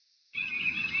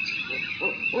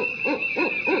Welcome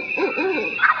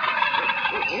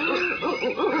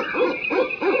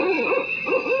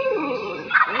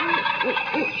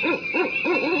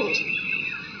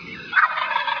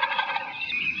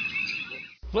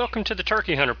to the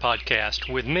Turkey Hunter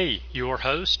Podcast with me, your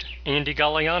host, Andy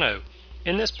Galliano.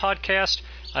 In this podcast,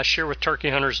 I share with turkey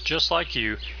hunters just like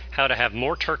you how to have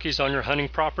more turkeys on your hunting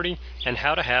property and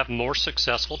how to have more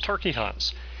successful turkey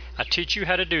hunts. I teach you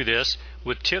how to do this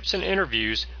with tips and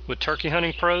interviews with turkey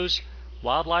hunting pros,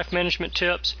 wildlife management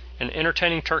tips, and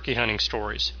entertaining turkey hunting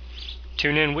stories.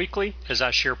 Tune in weekly as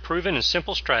I share proven and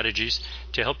simple strategies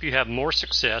to help you have more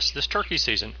success this turkey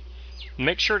season.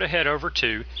 Make sure to head over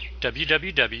to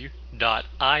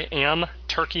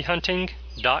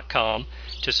www.iamturkeyhunting.com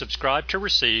to subscribe to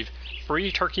receive free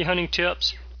turkey hunting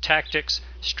tips, tactics,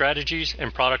 strategies,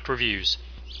 and product reviews.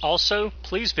 Also,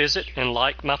 please visit and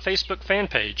like my Facebook fan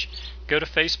page. Go to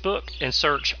Facebook and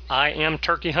search I Am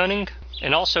Turkey Hunting,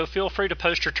 and also feel free to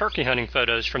post your turkey hunting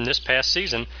photos from this past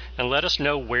season and let us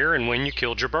know where and when you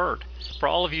killed your bird. For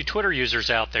all of you Twitter users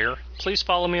out there, please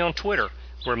follow me on Twitter,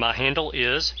 where my handle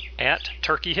is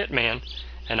 @TurkeyHitman,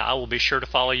 and I will be sure to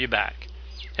follow you back.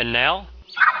 And now,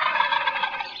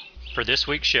 for this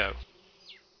week's show.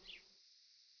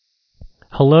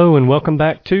 Hello and welcome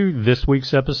back to this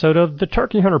week's episode of the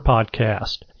Turkey Hunter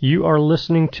Podcast. You are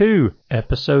listening to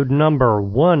episode number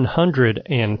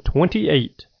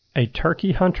 128, A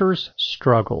Turkey Hunter's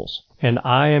Struggles. And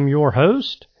I am your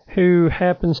host, who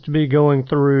happens to be going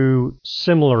through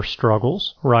similar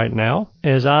struggles right now,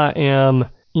 as I am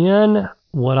in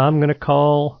what I'm going to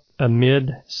call a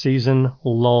mid-season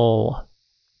lull.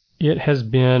 It has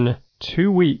been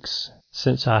 2 weeks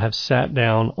since I have sat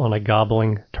down on a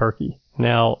gobbling turkey.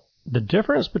 Now, the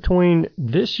difference between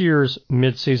this year's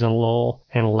mid-season lull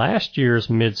and last year's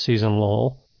mid-season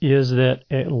lull is that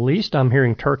at least I'm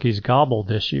hearing turkeys gobble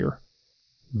this year.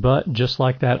 But just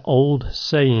like that old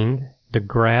saying, the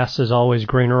grass is always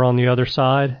greener on the other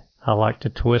side, I like to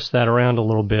twist that around a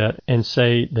little bit and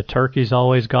say the turkeys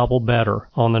always gobble better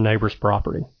on the neighbor's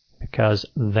property, because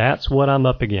that's what I'm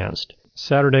up against.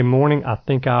 Saturday morning, I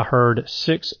think I heard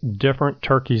 6 different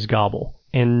turkeys gobble,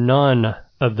 and none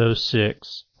of those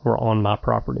 6 were on my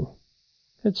property.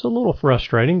 It's a little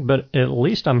frustrating, but at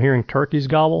least I'm hearing turkeys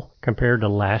gobble compared to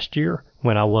last year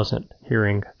when I wasn't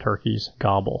hearing turkeys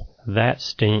gobble. That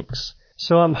stinks.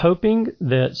 So I'm hoping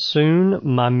that soon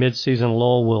my mid-season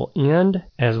lull will end,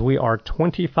 as we are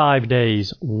 25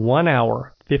 days, 1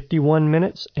 hour, 51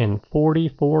 minutes, and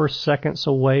 44 seconds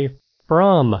away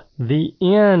from the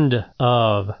end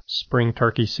of spring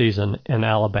turkey season in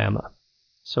Alabama.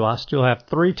 So I still have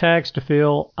 3 tags to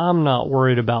fill. I'm not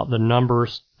worried about the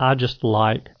numbers. I just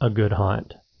like a good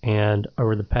hunt. And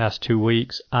over the past 2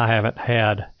 weeks, I haven't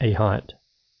had a hunt.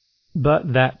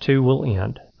 But that too will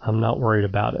end. I'm not worried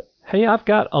about it. Hey, I've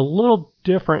got a little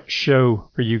different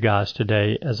show for you guys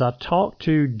today as I talk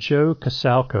to Joe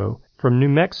Casalco from New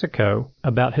Mexico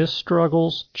about his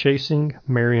struggles chasing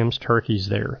Merriam's turkeys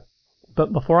there.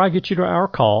 But before I get you to our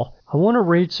call, I want to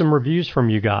read some reviews from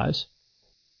you guys.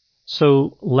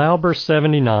 So,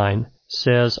 Lauber79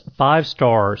 says, 5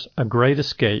 stars, a great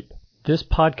escape. This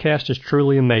podcast is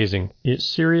truly amazing. It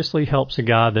seriously helps a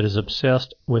guy that is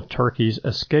obsessed with turkeys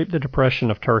escape the depression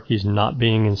of turkeys not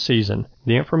being in season.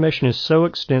 The information is so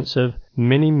extensive.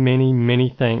 Many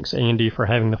thanks, Andy, for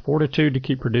having the fortitude to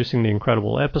keep producing the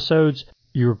incredible episodes.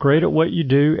 You're great at what you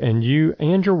do, and you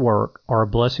and your work are a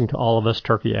blessing to all of us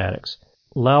turkey addicts.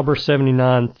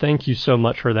 Lauber79, thank you so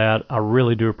much for that. I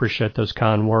really do appreciate those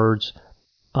kind words.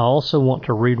 I also want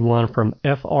to read one from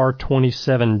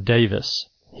FR27 Davis.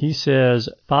 He says,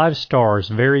 5 stars,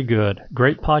 very good.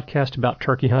 Great podcast about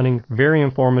turkey hunting, very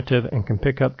informative, and can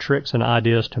pick up tricks and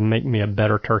ideas to make me a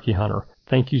better turkey hunter.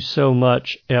 Thank you so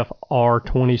much,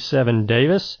 FR27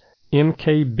 Davis.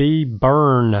 MKB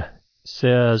Byrne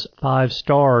says, 5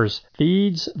 stars,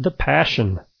 feeds the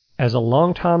passion. As a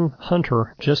longtime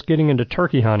hunter just getting into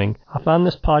turkey hunting, I find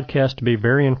this podcast to be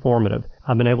very informative.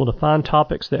 I've been able to find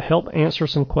topics that help answer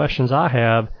some questions I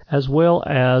have, as well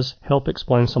as help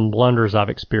explain some blunders I've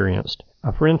experienced.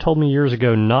 A friend told me years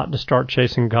ago not to start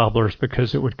chasing gobblers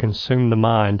because it would consume the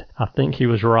mind. I think he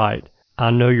was right. I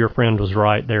know your friend was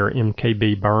right there,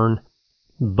 MKB Byrne.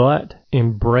 But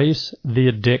embrace the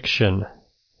addiction.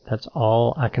 That's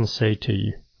all I can say to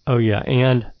you. Oh yeah,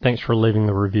 and thanks for leaving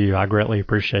the review. I greatly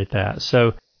appreciate that.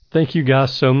 So thank you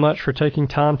guys so much for taking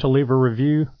time to leave a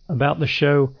review about the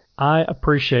show. I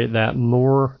appreciate that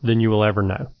more than you will ever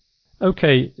know.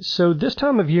 Okay, so this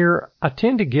time of year, I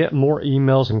tend to get more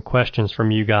emails and questions from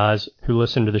you guys who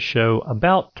listen to the show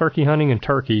about turkey hunting and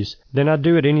turkeys than I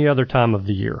do at any other time of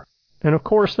the year. And of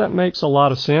course, that makes a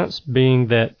lot of sense, being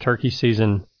that turkey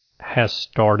season has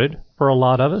started for a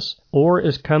lot of us, or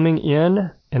is coming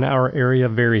in our area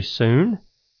very soon.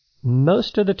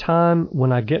 Most of the time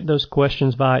when I get those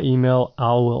questions via email,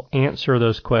 I will answer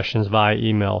those questions via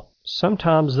email.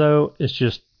 Sometimes, though, it's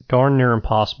just darn near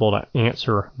impossible to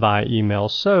answer via email,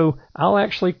 so I'll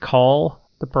actually call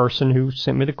the person who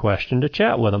sent me the question to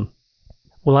chat with them.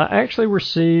 Well, I actually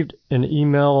received an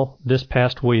email this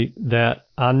past week that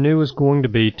I knew was going to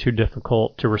be too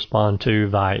difficult to respond to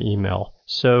via email,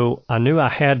 so I knew I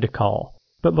had to call.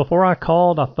 But before I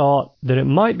called, I thought that it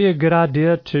might be a good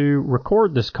idea to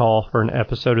record this call for an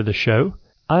episode of the show.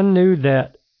 I knew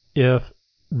that if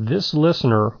this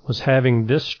listener was having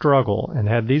this struggle and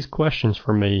had these questions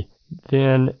for me,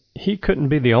 then he couldn't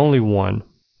be the only one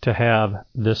to have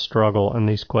this struggle and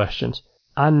these questions.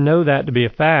 I know that to be a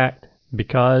fact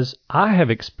because I have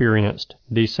experienced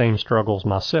these same struggles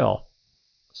myself.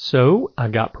 So I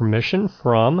got permission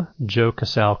from Joe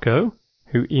Casalco,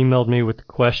 who emailed me with the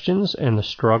questions and the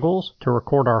struggles, to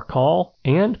record our call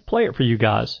and play it for you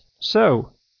guys.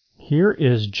 So here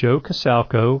is Joe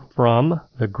Casalco from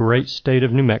the great state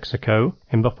of New Mexico.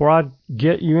 And before I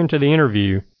get you into the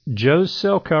interview, Joe's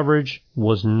cell coverage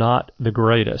was not the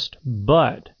greatest,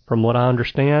 but from what I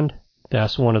understand,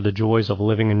 that's one of the joys of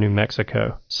living in New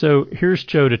Mexico. So here's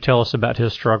Joe to tell us about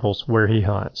his struggles where he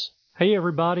hunts. Hey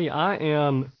everybody, I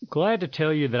am glad to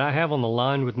tell you that I have on the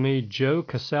line with me Joe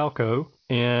Casalco,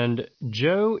 and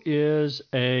Joe is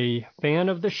a fan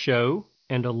of the show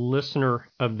and a listener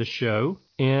of the show,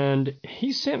 and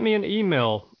he sent me an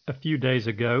email a few days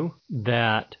ago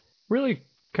that really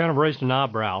kind of raised an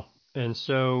eyebrow, and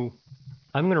so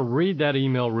I'm going to read that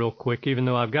email real quick, even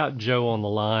though I've got Joe on the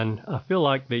line. I feel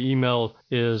like the email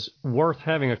is worth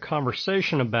having a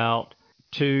conversation about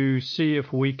to see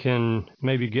if we can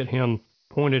maybe get him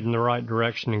pointed in the right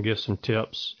direction and give some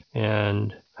tips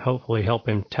and hopefully help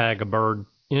him tag a bird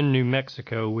in New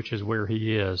Mexico, which is where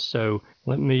he is. So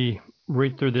let me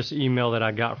read through this email that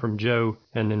I got from Joe,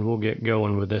 and then we'll get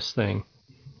going with this thing.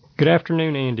 Good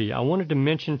afternoon, Andy. I wanted to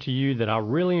mention to you that I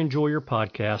really enjoy your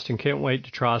podcast and can't wait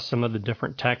to try some of the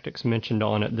different tactics mentioned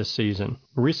on it this season.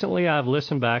 Recently, I've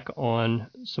listened back on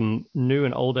some new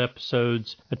and old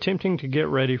episodes attempting to get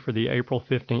ready for the April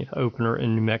 15th opener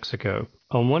in New Mexico.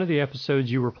 On one of the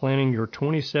episodes, you were planning your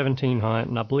 2017 hunt,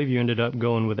 and I believe you ended up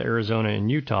going with Arizona and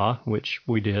Utah, which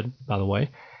we did, by the way,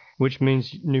 which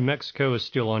means New Mexico is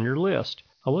still on your list.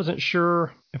 I wasn't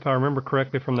sure if I remember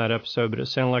correctly from that episode, but it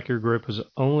sounded like your group was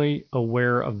only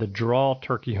aware of the draw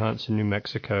turkey hunts in New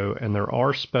Mexico, and there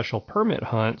are special permit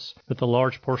hunts, but the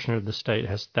large portion of the state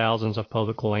has thousands of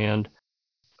public land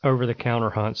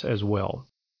over-the-counter hunts as well.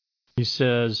 Joe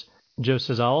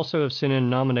says, I also have sent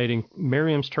in nominating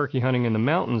Merriam's turkey hunting in the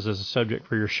mountains as a subject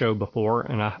for your show before,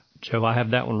 and Joe, I have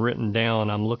that one written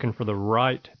down. I'm looking for the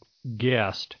right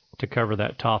guest to cover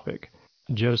that topic.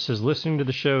 Joe says, listening to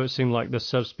the show, it seemed like this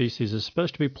subspecies is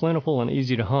supposed to be plentiful and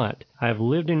easy to hunt. I have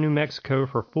lived in New Mexico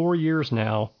for 4 years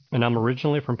now, and I'm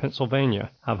originally from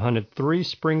Pennsylvania. I've hunted 3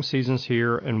 spring seasons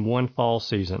here and 1 fall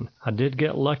season. I did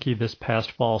get lucky this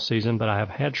past fall season, but I have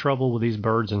had trouble with these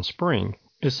birds in spring.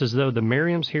 It's as though the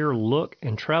Merriams here look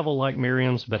and travel like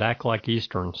Merriams, but act like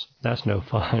Easterns. That's no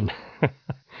fun.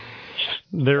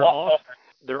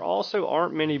 There also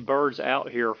aren't many birds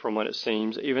out here from what it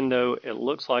seems, even though it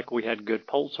looks like we had good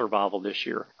poult survival this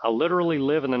year. I literally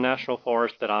live in the national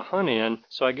forest that I hunt in,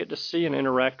 so I get to see and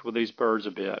interact with these birds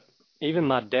a bit. Even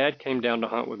my dad came down to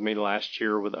hunt with me last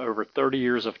year with over 30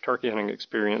 years of turkey hunting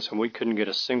experience, and we couldn't get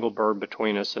a single bird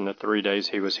between us in the 3 days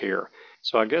he was here.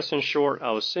 So I guess in short,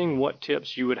 I was seeing what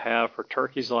tips you would have for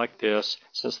turkeys like this,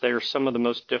 since they are some of the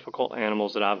most difficult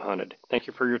animals that I've hunted. Thank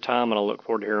you for your time, and I look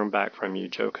forward to hearing back from you,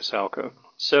 Joe Casalco.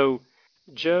 So,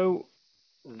 Joe,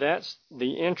 that's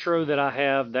the intro that I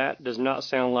have. That does not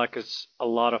sound like it's a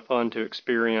lot of fun to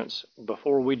experience.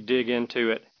 Before we dig into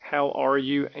it, how are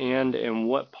you, and in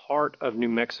what part of New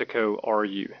Mexico are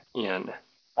you in?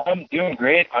 I'm doing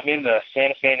great. I'm in the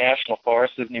Santa Fe National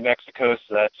Forest of New Mexico,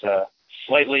 so that's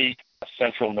slightly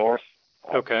central north.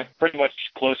 Okay. Pretty much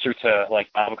closer to like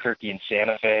Albuquerque and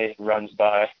Santa Fe runs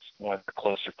by. It's one of the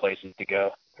closer places to go.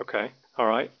 Okay. All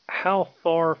right. How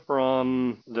far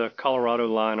from the Colorado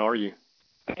line are you?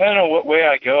 Depending on what way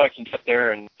I go, I can get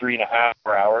there in 3.5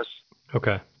 hours.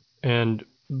 Okay. And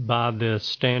by the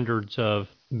standards of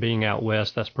being out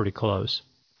west, that's pretty close.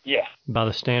 Yeah. By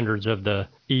the standards of the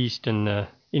east and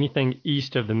anything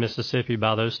east of the Mississippi,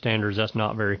 by those standards, that's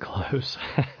not very close.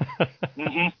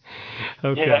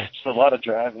 Okay. Yeah, it's a lot of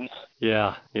driving.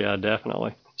 Yeah,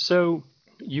 definitely. So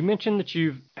you mentioned that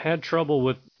you've had trouble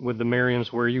with the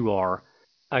Merriams where you are.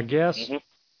 I guess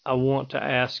I want to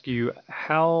ask you,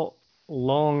 how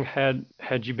long had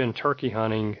you been turkey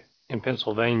hunting in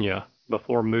Pennsylvania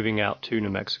before moving out to New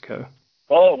Mexico?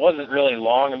 Well, it wasn't really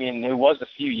long. I mean, it was a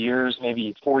few years,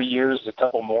 maybe 4 years, a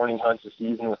couple morning hunts a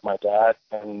season with my dad,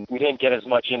 and we didn't get as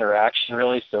much interaction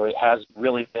really, so it has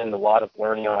really been a lot of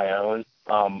learning on my own.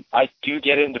 I do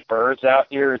get into birds out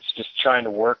here. It's just trying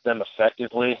to work them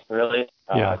effectively, really.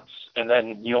 Yeah. And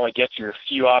then you only get your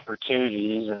few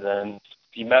opportunities, and then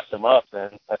if you mess them up,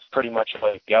 then that's pretty much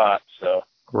all you've got. So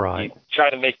Right. you try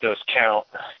to make those count.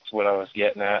 That's what I was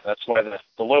getting at. That's why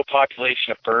the low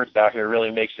population of birds out here really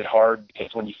makes it hard,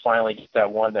 because when you finally get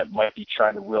that one that might be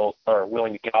trying to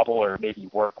willing to gobble or maybe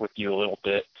work with you a little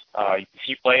bit, if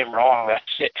you play them wrong,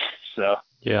 that's it. So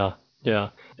Yeah. Yeah.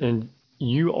 And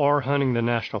you are hunting the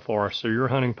national forest, so you're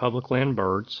hunting public land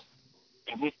birds.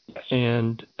 yes.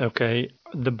 And, okay,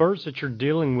 the birds that you're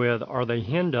dealing with, are they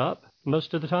henned up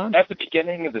most of the time? At the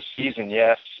beginning of the season,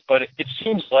 yes, but it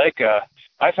seems like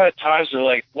I've had times where,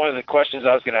 like, one of the questions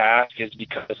I was going to ask is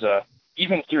because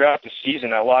even throughout the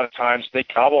season, a lot of times they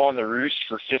gobble on the roost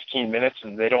for 15 minutes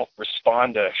and they don't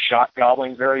respond to shot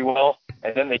gobbling very well,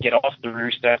 and then they get off the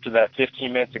roost after that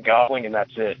 15 minutes of gobbling, and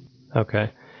that's it. Okay.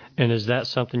 And is that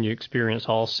something you experience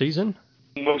all season?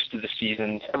 Most of the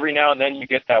season. Every now and then you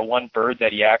get that one bird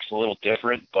that he acts a little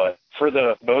different, but for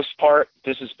the most part,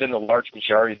 this has been the large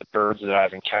majority of the birds that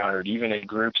I've encountered, even in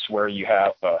groups where you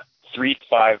have 3 to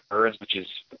 5 birds, which is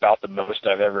about the most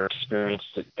I've ever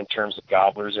experienced in terms of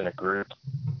gobblers in a group.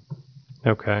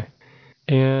 Okay.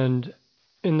 And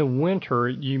in the winter,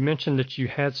 you mentioned that you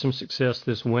had some success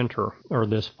this winter or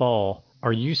this fall.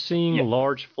 Are you seeing Yeah.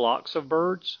 large flocks of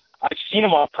birds? I've seen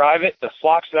them on private. The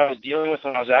flocks that I was dealing with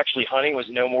when I was actually hunting was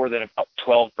no more than about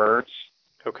 12 birds.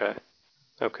 Okay.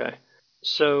 Okay.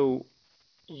 So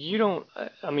you don't,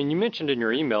 I mean, you mentioned in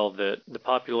your email that the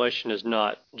population is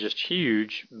not just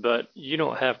huge, but you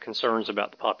don't have concerns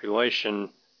about the population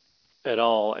at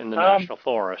all in the national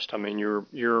forest. I mean,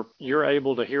 you're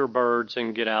able to hear birds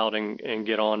and get out and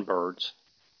get on birds.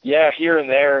 Yeah, here and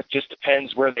there. It just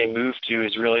depends where they move to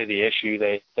is really the issue.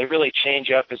 They really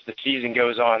change up as the season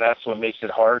goes on. That's what makes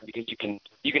it hard, because you can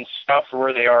scout for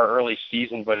where they are early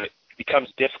season, but it becomes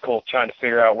difficult trying to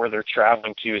figure out where they're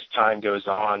traveling to as time goes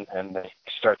on, and they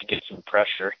start to get some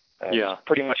pressure. And Yeah. it's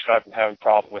pretty much what I've been having a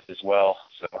problem with as well.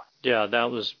 So Yeah, that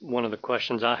was one of the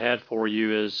questions I had for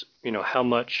you is, how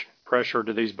much pressure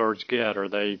do these birds get? Are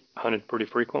they hunted pretty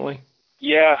frequently?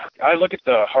 yeah, I look at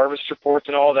the harvest reports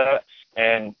and all that,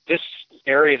 and this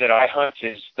area that I hunt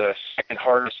is the second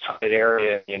hardest hunted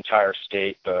area in the entire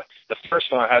state. The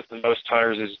first one that has the most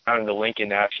hunters is down in the Lincoln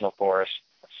National Forest.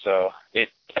 So it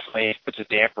definitely puts a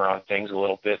damper on things a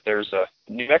little bit.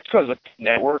 New Mexico has a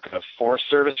network of Forest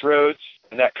Service roads,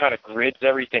 and that kind of grids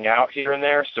everything out here and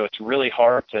there. So it's really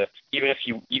hard to, even if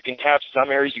you can have some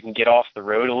areas you can get off the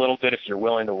road a little bit if you're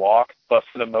willing to walk. But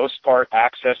for the most part,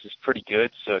 access is pretty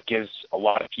good. So it gives a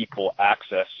lot of people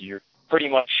access. You're pretty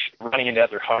much running into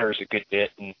other hunters a good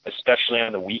bit, and especially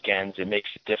on the weekends, it makes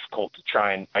it difficult to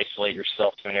try and isolate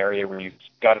yourself to an area where you've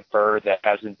got a bird that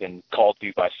hasn't been called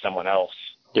to by someone else.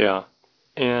 Yeah.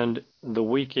 And the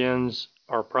weekends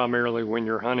are primarily when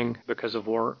you're hunting because of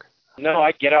work? No,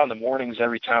 I get out in the mornings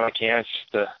every time I can,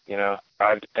 just to,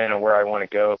 drive depending on where I want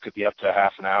to go. It could be up to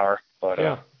half an hour. But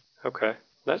Yeah. Okay.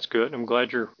 That's good. I'm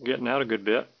glad you're getting out a good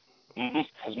bit.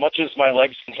 As much as my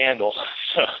legs can handle.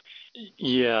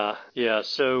 Yeah.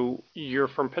 So you're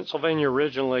from Pennsylvania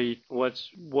originally. What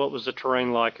was the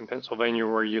terrain like in Pennsylvania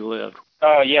where you lived?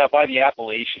 Yeah, by the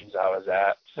Appalachians I was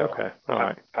at. So Okay. All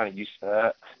right. I'm kind of used to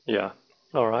that. Yeah.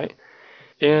 All right.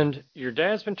 And your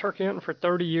dad's been turkey hunting for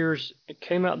 30 years. It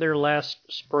came out there last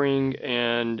spring,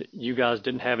 and you guys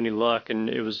didn't have any luck, and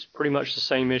it was pretty much the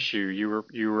same issue.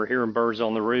 You were hearing birds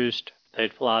on the roost.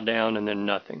 They'd fly down, and then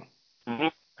nothing. Mm-hmm.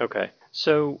 Okay.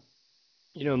 So,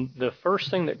 the first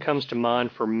thing that comes to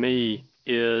mind for me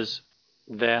is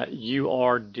that you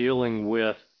are dealing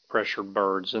with pressured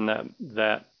birds, and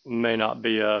that may not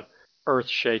be a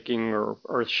earth-shaking or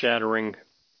earth-shattering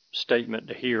statement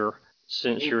to hear,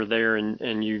 since you're there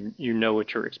and you know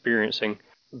what you're experiencing.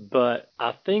 But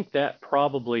I think that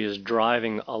probably is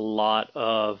driving a lot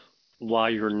of why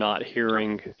you're not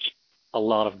hearing a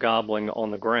lot of gobbling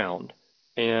on the ground.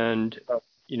 And,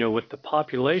 with the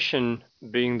population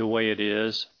being the way it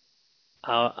is,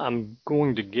 I'm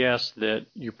going to guess that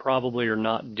you probably are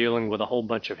not dealing with a whole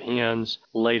bunch of hens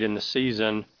late in the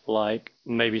season, like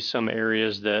maybe some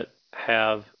areas that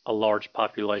have a large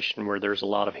population where there's a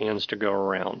lot of hens to go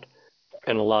around,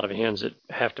 and a lot of hens that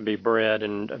have to be bred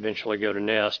and eventually go to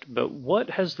nest. But what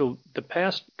has the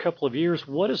past couple of years,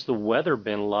 what has the weather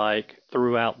been like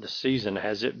throughout the season?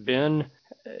 Has it been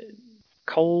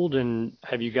cold, and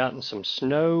have you gotten some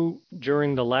snow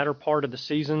during the latter part of the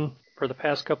season for the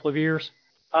past couple of years?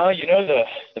 The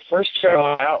first year I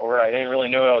went out where I didn't really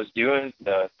know what I was doing,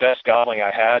 the best gobbling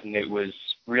I had, and it was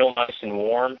real nice and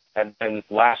warm. And then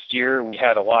last year we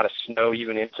had a lot of snow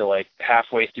even into like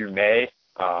halfway through May.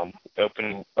 Not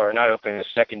opening the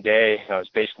second day, I was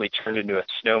basically turned into a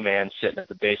snowman sitting at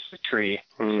the base of the tree.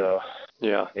 So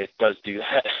yeah, it does do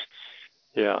that.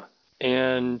 Yeah.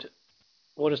 And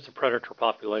what is the predator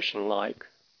population like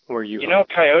where you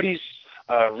coyotes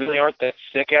really aren't that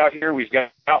thick out here. We've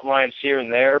got outlines here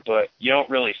and there, but you don't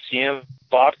really see them.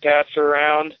 Bobcats are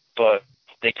around, but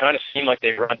they kind of seem like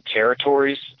they run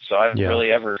territories, so I don't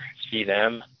really ever see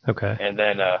them. Okay. And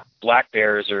then black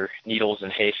bears are needles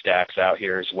and haystacks out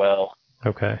here as well.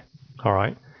 Okay. All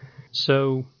right.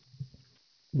 So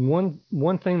one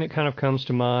thing that kind of comes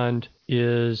to mind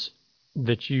is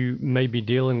that you may be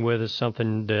dealing with is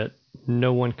something that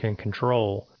no one can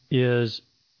control is,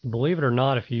 believe it or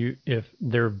not, if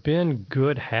there have been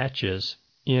good hatches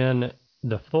in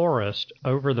the forest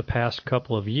over the past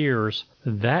couple of years,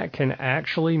 that can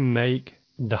actually make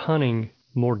the hunting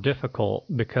more difficult,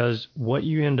 because what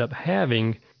you end up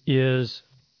having is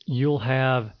you'll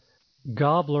have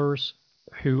gobblers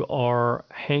who are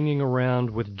hanging around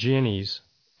with jennies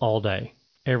all day,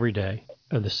 every day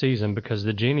of the season, because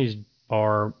the jennies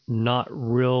are not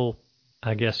real,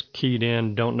 I guess, keyed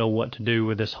in, don't know what to do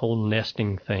with this whole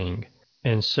nesting thing.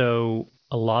 And so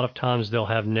a lot of times they'll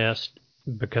have nests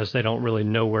because they don't really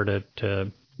know where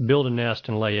to build a nest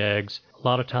and lay eggs. A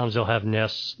lot of times they'll have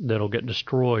nests that'll get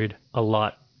destroyed a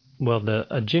lot. Well,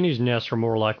 a jenny's nests are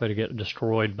more likely to get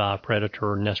destroyed by a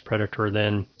predator or nest predator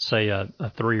than, say, a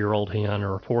 3-year-old hen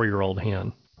or a 4-year-old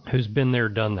hen who's been there,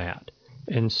 done that.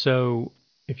 And so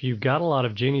if you've got a lot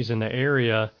of jennies in the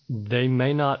area, they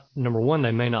may not, number one,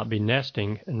 they may not be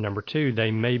nesting, and number two, they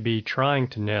may be trying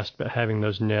to nest but having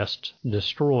those nests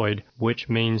destroyed, which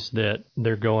means that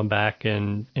they're going back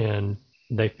and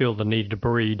they feel the need to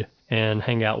breed and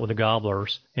hang out with the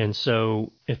gobblers. And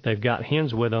so if they've got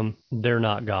hens with them, they're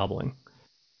not gobbling.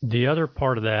 The other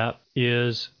part of that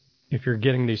is if you're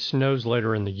getting these snows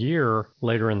later in the year,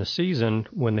 later in the season,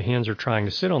 when the hens are trying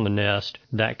to sit on the nest,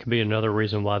 that could be another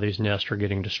reason why these nests are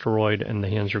getting destroyed and the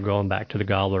hens are going back to the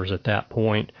gobblers at that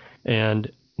point. And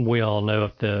we all know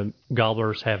if the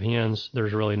gobblers have hens,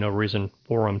 there's really no reason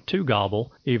for them to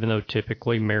gobble, even though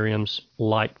typically Merriams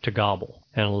like to gobble.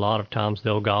 And a lot of times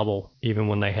they'll gobble even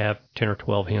when they have 10 or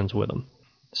 12 hens with them.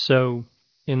 So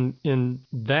in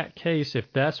that case, if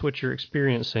that's what you're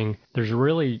experiencing, there's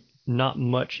really not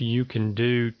much you can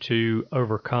do to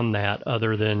overcome that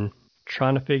other than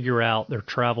trying to figure out their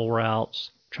travel routes,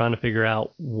 trying to figure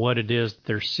out what it is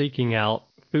they're seeking out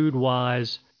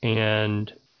food-wise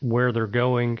and where they're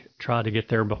going, try to get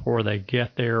there before they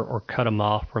get there, or cut them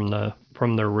off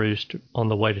from their roost on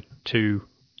the way to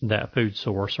that food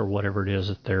source or whatever it is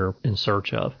that they're in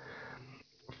search of.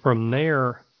 From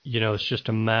there, it's just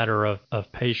a matter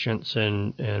of patience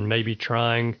and maybe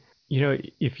trying,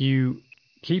 if you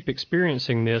keep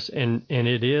experiencing this, and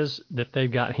it is that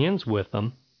they've got hens with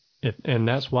them, and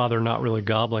that's why they're not really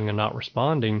gobbling and not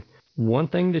responding. One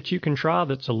thing that you can try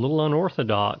that's a little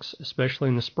unorthodox, especially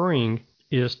in the spring,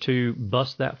 is to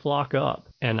bust that flock up.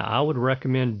 And I would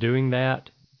recommend doing that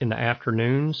in the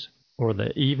afternoons or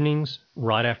the evenings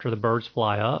right after the birds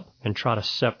fly up, and try to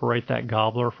separate that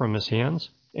gobbler from his hens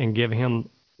and give him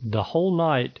the whole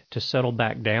night to settle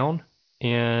back down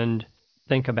and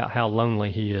think about how lonely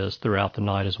he is throughout the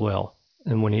night as well.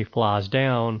 And when he flies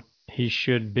down, he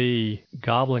should be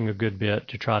gobbling a good bit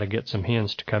to try to get some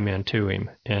hens to come in to him.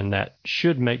 And that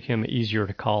should make him easier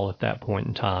to call at that point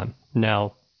in time.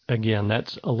 Now, again,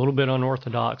 that's a little bit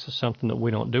unorthodox. It's something that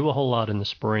we don't do a whole lot in the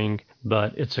spring,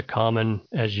 but it's a common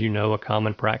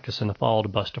practice in the fall to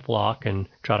bust a flock and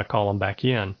try to call them back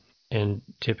in. And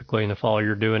typically in the fall,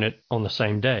 you're doing it on the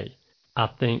same day. I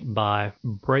think by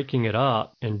breaking it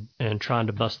up and trying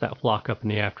to bust that flock up in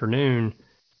the afternoon,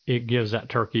 it gives that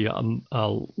turkey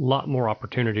a lot more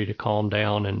opportunity to calm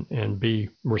down and be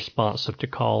responsive to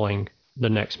calling the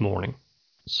next morning.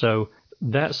 So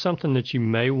that's something that you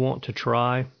may want to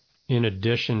try in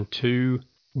addition to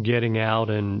getting out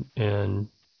and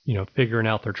figuring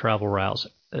out their travel routes.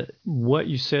 What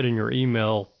you said in your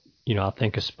email, I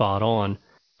think is spot on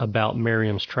about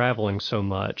Merriam's traveling so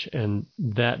much, and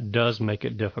that does make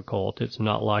it difficult. It's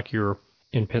not like you're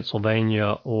in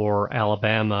Pennsylvania or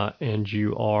Alabama and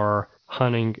you are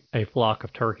hunting a flock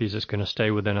of turkeys that's going to stay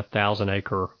within a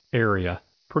 1,000-acre area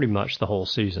pretty much the whole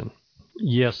season.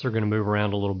 Yes, they're going to move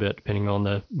around a little bit depending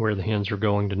on where the hens are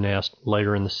going to nest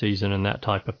later in the season and that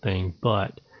type of thing,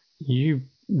 but you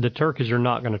the turkeys are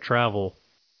not going to travel.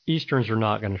 Easterns are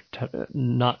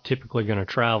not typically going to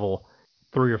travel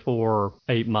 3 or 4 or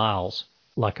 8 miles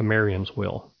like a Merriam's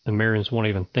will. The Merriams won't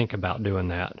even think about doing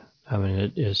that. I mean,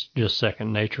 it is just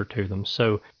second nature to them.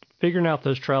 So figuring out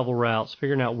those travel routes,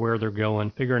 figuring out where they're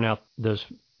going, figuring out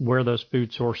where those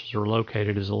food sources are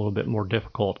located is a little bit more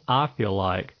difficult, I feel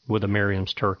like, with a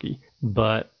Merriam's turkey.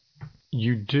 But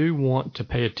you do want to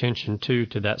pay attention to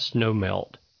that snow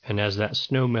melt. And as that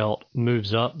snow melt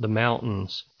moves up the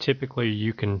mountains, typically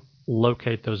you can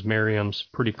locate those Merriams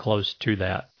pretty close to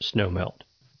that snow melt.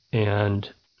 And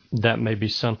that may be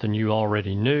something you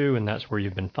already knew, and that's where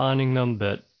you've been finding them,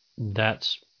 but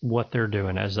that's what they're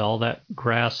doing. As all that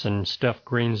grass and stuff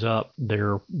greens up,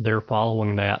 they're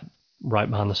following that right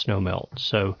behind the snow melt.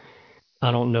 So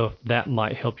I don't know if that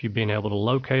might help you being able to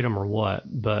locate them or what,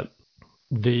 but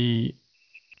the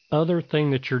other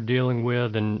thing that you're dealing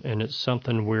with, and it's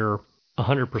something we're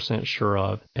 100% sure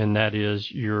of, and that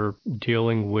is you're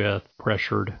dealing with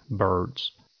pressured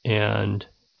birds. And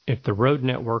if the road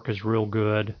network is real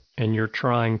good and you're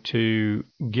trying to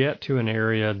get to an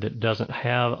area that doesn't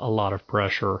have a lot of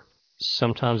pressure,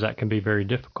 sometimes that can be very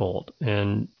difficult.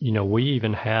 And, we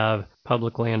even have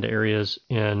public land areas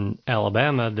in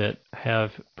Alabama that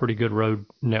have pretty good road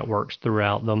networks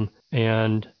throughout them,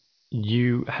 and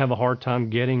you have a hard time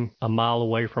getting a mile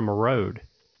away from a road.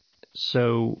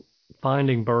 So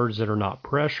finding birds that are not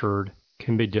pressured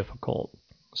can be difficult.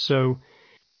 So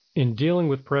in dealing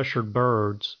with pressured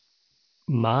birds,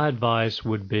 my advice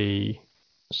would be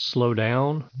slow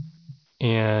down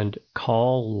and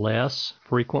call less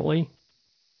frequently.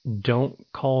 Don't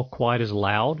call quite as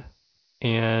loud,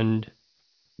 and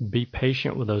be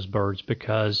patient with those birds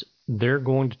because they're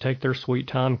going to take their sweet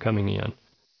time coming in.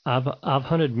 I've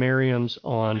hunted Merriams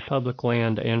on public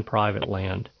land and private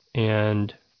land,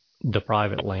 and the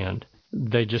private land,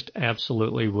 they just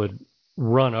absolutely would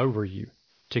run over you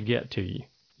to get to you.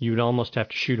 You'd almost have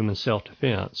to shoot them in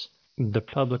self-defense. The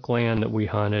public land that we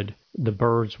hunted, the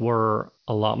birds were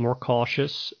a lot more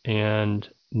cautious and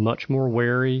much more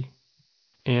wary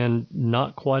and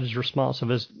not quite as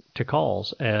responsive to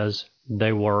calls as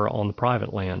they were on the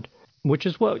private land, which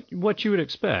is what you would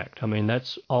expect. I mean,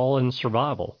 that's all in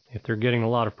survival. If they're getting a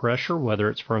lot of pressure, whether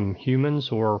it's from humans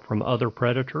or from other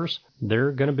predators,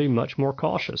 they're going to be much more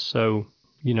cautious. So,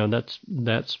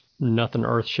 that's nothing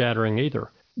earth-shattering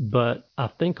either. But I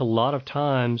think a lot of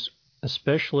times,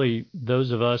 especially those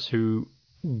of us who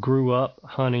grew up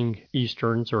hunting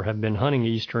Easterns or have been hunting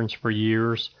Easterns for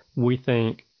years, we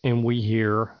think and we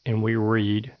hear and we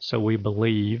read, so we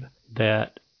believe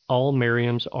that all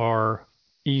Merriams are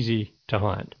easy to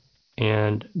hunt,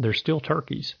 and they're still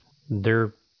turkeys.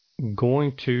 They're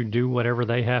going to do whatever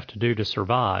they have to do to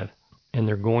survive, and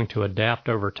they're going to adapt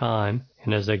over time,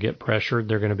 and as they get pressured,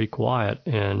 they're going to be quiet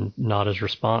and not as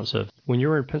responsive. When you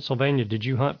were in Pennsylvania, did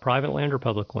you hunt private land or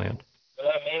public land?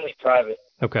 Mainly private.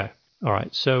 Okay. All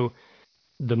right. So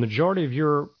the majority of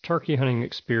your turkey hunting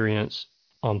experience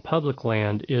on public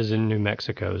land is in New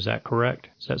Mexico. Is that correct?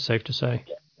 Is that safe to say?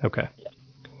 Yeah. Okay. Yeah.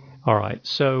 All right.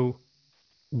 So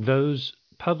those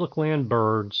public land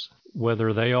birds,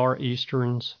 whether they are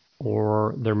Easterns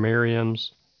or they're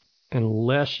Merriams,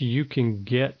 unless you can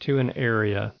get to an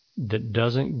area that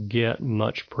doesn't get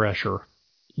much pressure,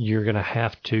 you're going to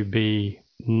have to be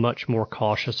much more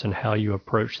cautious in how you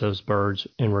approach those birds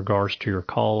in regards to your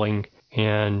calling.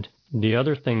 And the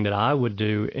other thing that I would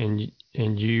do,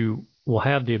 and you will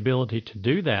have the ability to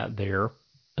do that there,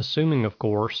 assuming, of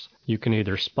course, you can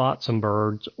either spot some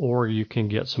birds or you can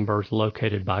get some birds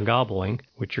located by gobbling,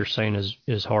 which you're saying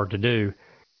is hard to do.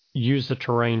 Use the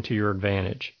terrain to your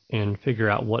advantage and figure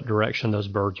out what direction those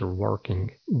birds are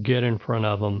working. Get in front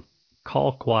of them,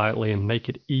 call quietly, and make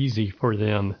it easy for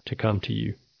them to come to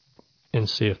you, and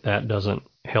see if that doesn't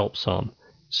help some.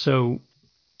 So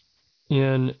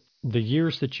in the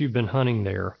years that you've been hunting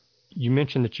there, you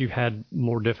mentioned that you've had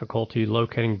more difficulty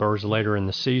locating birds later in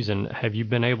the season. Have you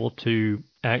been able to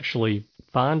actually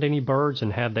find any birds,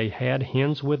 and have they had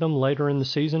hens with them later in the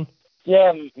season?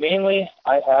 Yeah, mainly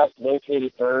I have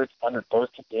located birds under both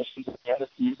conditions at the end of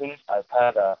the season. I've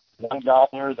had one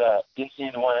gobbler that didn't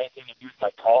seem to want anything to do with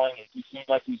my calling, and he seemed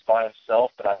like he was by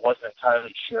himself, but I wasn't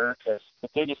entirely sure because the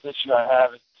biggest issue I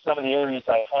have is some of the areas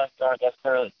I hunt aren't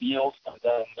necessarily fields, and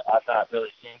then I've not really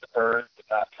seen the birds that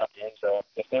not come in, so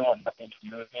if they want nothing to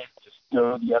do with me, just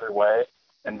go the other way.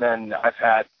 And then I've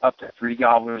had up to 3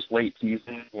 gobblers late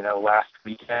season, last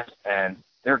weekend, and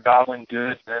they're gobbling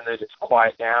good, and then they just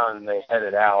quiet down and they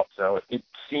headed out. So it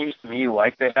seems to me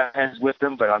like they have hens with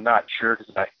them, but I'm not sure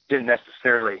because I didn't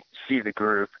necessarily see the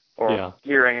group or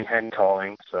hear any hen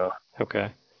calling. So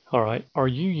okay, All right. Are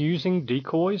you using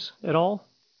decoys at all?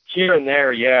 Here and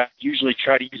there, yeah. Usually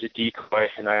try to use a decoy,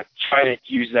 and I try to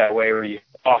use that way where you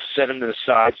offset them to the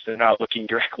side so they're not looking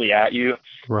directly at you.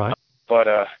 Right. But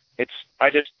I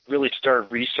just really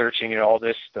started researching all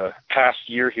this the past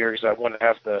year here because I want to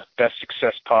have the best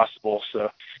success possible. So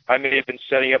I may have been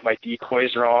setting up my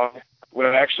decoys wrong. What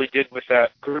I actually did with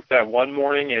that group that one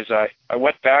morning is I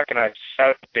went back and I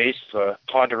sat at the base of a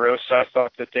ponderosa I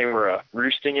thought that they were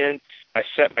roosting in. I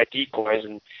set my decoys,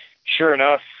 and sure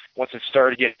enough, once it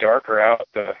started to get darker out,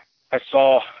 I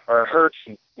saw or heard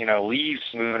some, leaves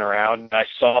moving around, and I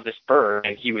saw this bird,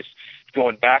 and he was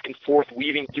going back and forth,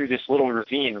 weaving through this little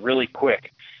ravine really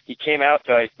quick. He came out,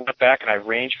 I went back, and I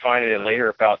range finded it later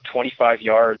about 25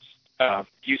 yards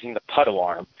using the putt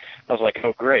alarm. I was like,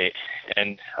 oh, great.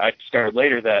 And I discovered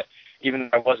later that even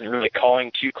though I wasn't really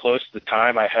calling too close to the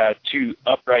time, I had two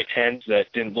upright hens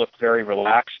that didn't look very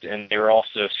relaxed, and they were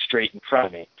also straight in front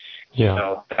of me. Yeah.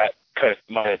 So that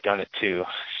might have done it too.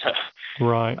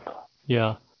 Right.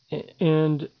 Yeah.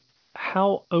 And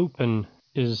how open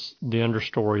is the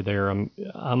understory there?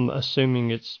 I'm assuming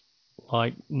it's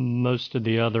like most of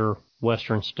the other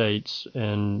western states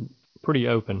and pretty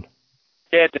open.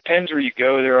 Yeah, it depends where you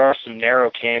go. There are some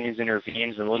narrow canyons and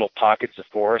ravines and little pockets of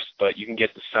forest, but you can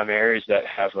get to some areas that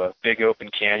have a big open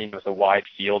canyon with a wide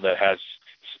field that has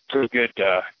pretty good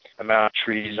amount of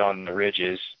trees on the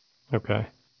ridges. Okay.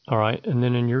 All right. And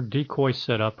then in your decoy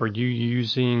setup, are you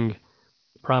using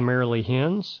primarily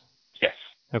hens? Yes.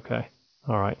 Okay.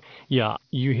 All right. Yeah,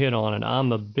 you hit on it.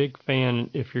 I'm a big fan,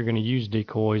 if you're going to use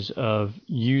decoys, of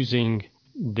using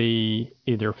the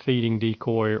either feeding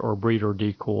decoy or breeder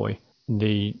decoy.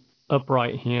 The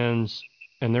upright hens,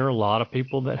 and there are a lot of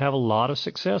people that have a lot of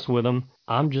success with them.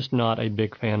 I'm just not a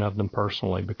big fan of them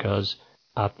personally because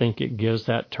I think it gives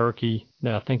that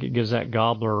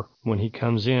gobbler, when he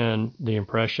comes in, the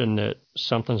impression that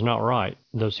something's not right.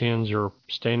 Those hens are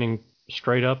standing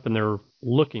straight up and they're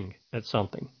looking at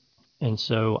something. And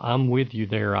so I'm with you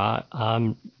there. I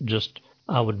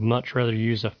would much rather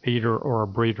use a feeder or a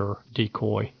breeder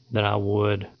decoy than I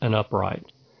would an upright.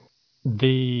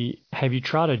 Have you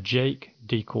tried a Jake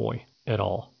decoy at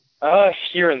all?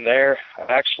 Here and there.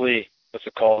 Actually, what's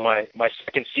it called? My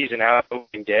second season out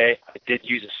opening day, I did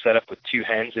use a setup with two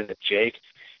hens and a Jake.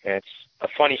 And it's a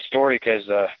funny story because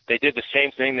they did the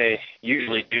same thing they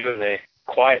usually do, and they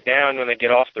quiet down when they get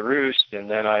off the roost. And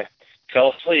then I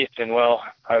fell asleep, and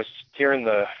I was hearing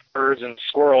the birds and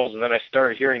squirrels, and then I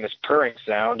started hearing this purring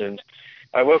sound, and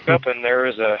I woke up and there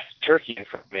was a turkey in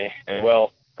front of me. And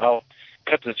I'll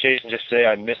cut to the chase and just say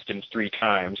I missed him 3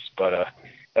 times, but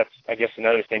that's, I guess,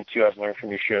 another thing too I've learned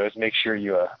from your show is make sure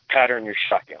you pattern your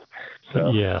shotgun. So.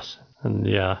 Yes, and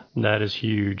yeah, that is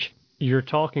huge. You're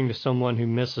talking to someone who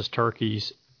misses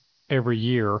turkeys every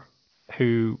year,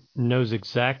 who knows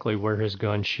exactly where his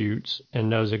gun shoots and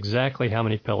knows exactly how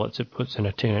many pellets it puts in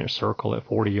a 10-inch circle at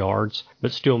 40 yards,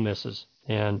 but still misses.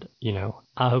 And,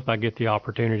 I hope I get the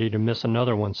opportunity to miss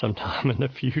another one sometime in the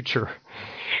future.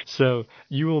 So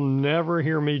you will never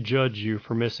hear me judge you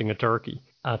for missing a turkey.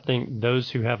 I think those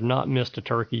who have not missed a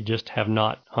turkey just have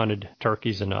not hunted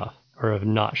turkeys enough or have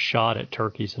not shot at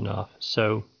turkeys enough.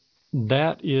 So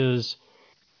that's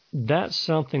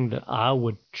something that I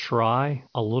would try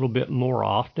a little bit more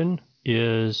often,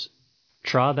 is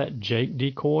try that Jake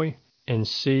decoy and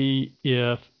see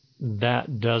if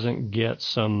that doesn't get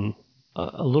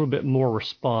a little bit more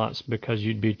response, because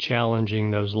you'd be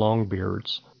challenging those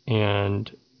longbeards.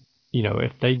 And,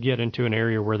 if they get into an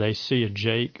area where they see a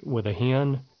Jake with a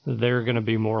hen, they're going to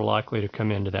be more likely to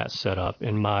come into that setup,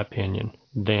 in my opinion,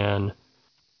 than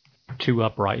 2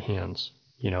 upright hens.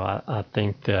 I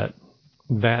think that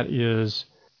is,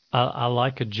 I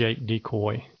like a Jake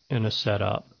decoy in a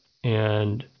setup.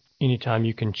 And anytime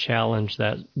you can challenge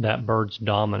that bird's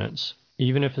dominance,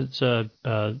 even if it's a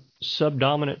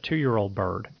subdominant 2-year-old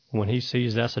bird, when he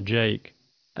sees that's a Jake,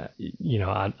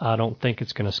 I don't think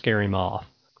it's going to scare him off.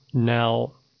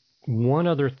 Now, one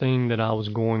other thing that I was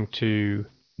going to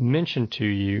mention to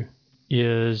you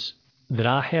is that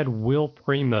I had Will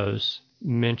Primos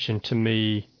mention to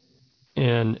me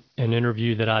in an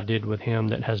interview that I did with him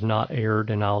that has not aired,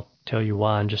 and I'll tell you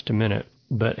why in just a minute.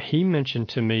 But he mentioned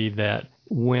to me that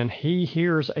when he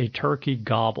hears a turkey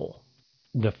gobble,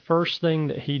 the first thing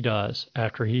that he does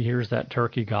after he hears that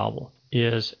turkey gobble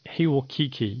is he will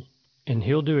kiki, and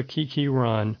he'll do a kiki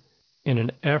run in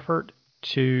an effort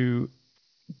to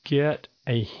get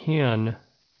a hen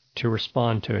to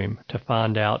respond to him, to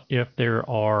find out if there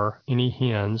are any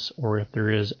hens or if there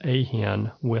is a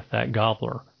hen with that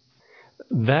gobbler.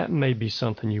 That may be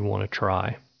something you want to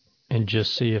try and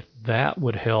just see if that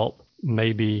would help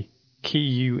maybe key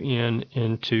you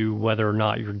into whether or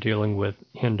not you're dealing with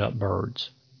hen-up birds.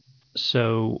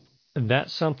 So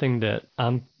that's something that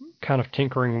I'm kind of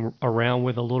tinkering around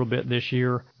with a little bit this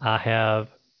year. I have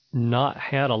not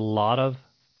had a lot of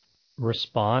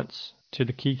response to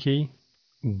the Kiki,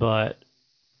 but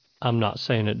I'm not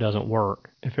saying it doesn't work.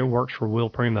 If it works for Will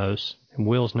Primos, and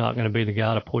Will's not going to be the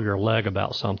guy to pull your leg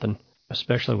about something,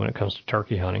 especially when it comes to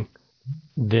turkey hunting,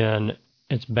 then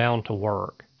it's bound to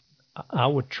work. I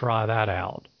would try that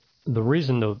out. The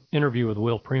reason the interview with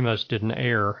Will Primos didn't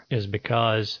air is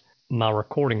because my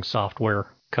recording software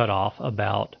cut off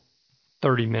about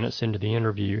 30 minutes into the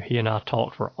interview. He and I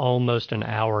talked for almost an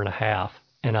hour and a half,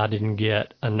 and I didn't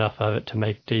get enough of it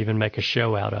to even make a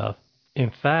show out of. In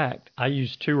fact, I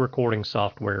use two recording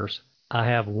softwares. I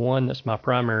have one that's my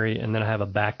primary, and then I have a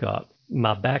backup.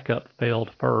 My backup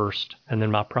failed first, and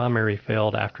then my primary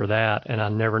failed after that, and I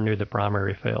never knew the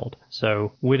primary failed.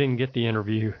 So we didn't get the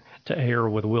interview to air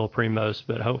with Will Primos,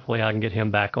 but hopefully I can get him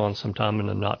back on sometime in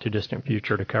the not-too-distant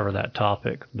future to cover that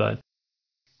topic. But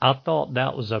I thought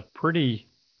that was a pretty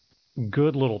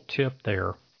good little tip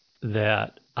there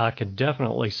that I could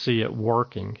definitely see it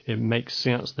working. It makes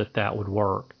sense that that would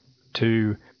work,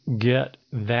 to get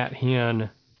that hen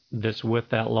that's with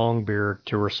that longbeard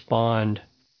to respond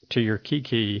to your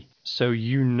Kiki so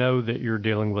you know that you're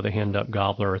dealing with a hen-up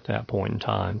gobbler at that point in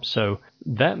time. So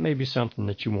that may be something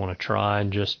that you want to try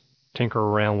and just tinker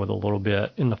around with a little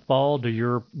bit. In the fall, do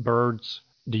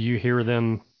you hear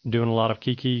them doing a lot of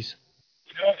Kikis?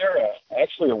 They're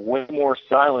actually way more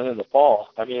silent in the fall.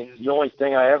 I mean, the only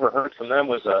thing I ever heard from them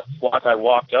was a flock I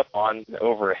walked up on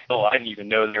over a hill. I didn't even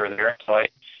know they were there until I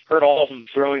heard all of them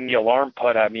throwing the alarm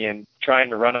putt at me and trying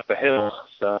to run up a hill.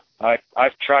 So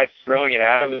I've tried throwing it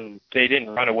at them, and they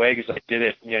didn't run away because I did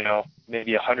it,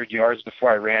 maybe 100 yards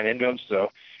before I ran into them.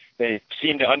 So they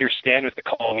seem to understand what the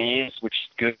call means, which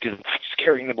is good because I'm not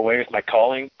scaring them away with my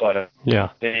calling. But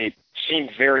they seem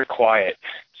very quiet.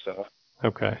 So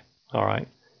okay, all right,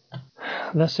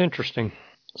 that's interesting.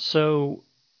 So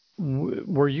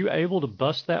were you able to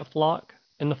bust that flock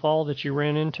in the fall that you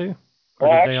ran into?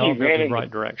 Or did they all go the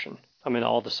right direction? I mean,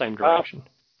 all the same direction?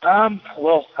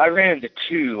 Well, I ran into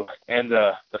two, and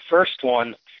the first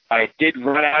one, I did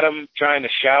run at him trying to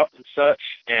shout and such,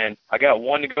 and I got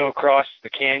one to go across the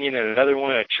canyon and another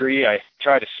one in a tree. I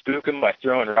tried to spook him by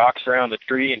throwing rocks around the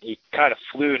tree, and he kind of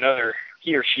flew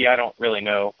he or she, I don't really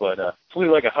know, but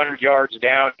flew like 100 yards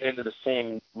down into the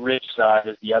same ridge side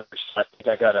as the others. I think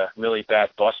I got a really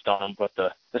bad bust on him, but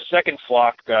the second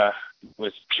flock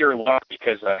was pure luck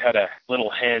because I had a little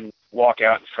hen walk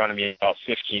out in front of me about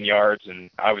 15 yards,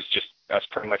 and I was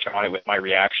pretty much on it with my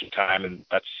reaction time, and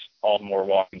that's all the more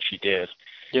walking she did.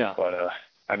 Yeah. But,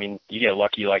 I mean, you get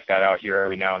lucky like that out here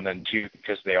every now and then, too,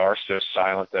 because they are so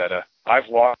silent that I've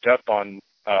walked up on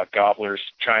gobblers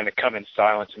trying to come in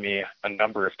silent to me a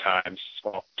number of times,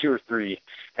 well, 2 or 3,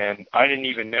 and I didn't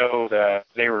even know that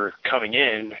they were coming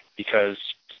in because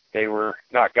they were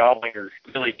not gobbling or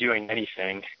really doing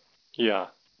anything. Yeah.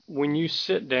 When you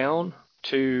sit down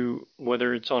to,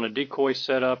 whether it's on a decoy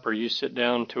setup or you sit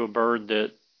down to a bird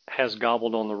that has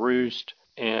gobbled on the roost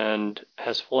and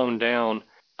has flown down,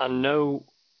 I know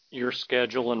your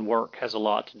schedule and work has a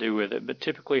lot to do with it, but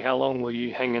typically how long will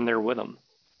you hang in there with them?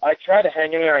 I try to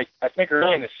hang in there. I think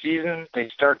early in the season, they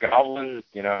start gobbling,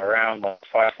 around like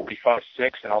 5:45,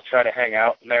 6, and I'll try to hang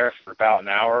out in there for about an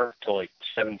hour till like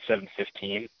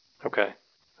 7:15. Okay.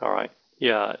 All right.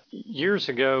 Yeah. Years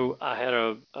ago, I had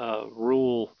a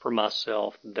rule for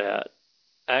myself that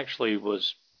actually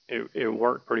it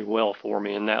worked pretty well for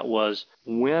me, and that was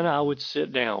when I would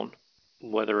sit down,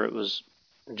 whether it was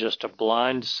just a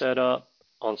blind setup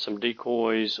on some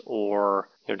decoys or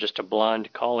just a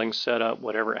blind calling setup,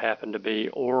 whatever it happened to be,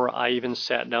 or I even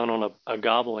sat down on a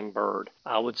gobbling bird,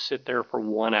 I would sit there for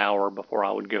 1 hour before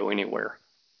I would go anywhere.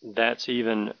 I'd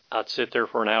sit there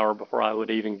for an hour before I would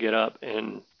even get up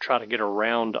and try to get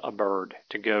around a bird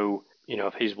to go,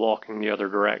 if he's walking the other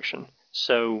direction.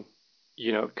 So,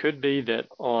 it could be that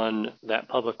on that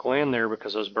public land there,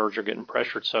 because those birds are getting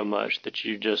pressured so much, that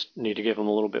you just need to give them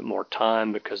a little bit more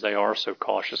time because they are so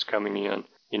cautious coming in.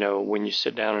 When you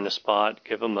sit down in a spot,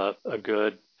 give them a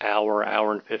good hour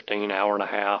and 15, hour and a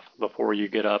half before you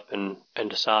get up and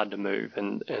decide to move,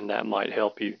 and that might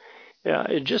help you. Yeah,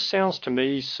 it just sounds to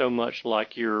me so much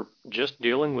like you're just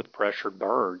dealing with pressured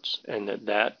birds, and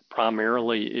that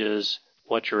primarily is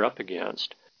what you're up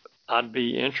against. I'd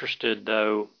be interested,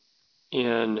 though,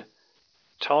 in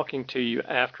talking to you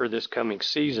after this coming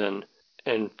season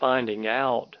and finding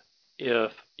out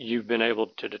if you've been able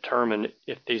to determine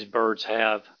if these birds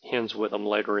have hens with them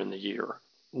later in the year.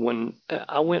 When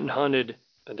I went and hunted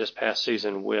this past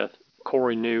season with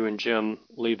Corey New and Jim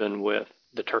Lieben with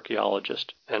the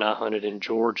Turkeyologist, and I hunted in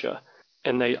Georgia.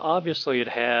 And they obviously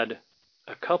had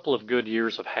a couple of good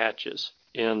years of hatches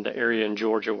in the area in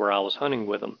Georgia where I was hunting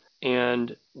with them.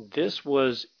 And this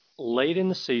was late in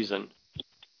the season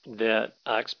that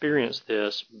I experienced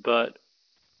this, but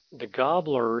the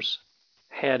gobblers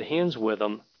had hens with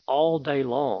them all day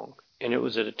long. And it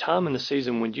was at a time in the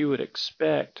season when you would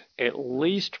expect at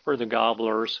least for the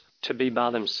gobblers to be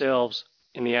by themselves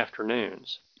in the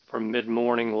afternoons, from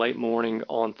mid-morning, late morning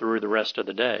on through the rest of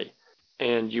the day.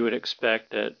 And you would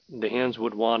expect that the hens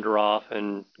would wander off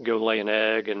and go lay an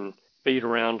egg and feed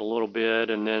around a little bit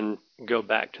and then go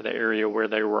back to the area where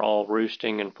they were all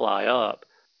roosting and fly up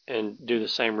and do the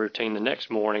same routine the next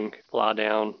morning, fly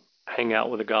down, hang out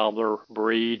with a gobbler,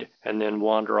 breed, and then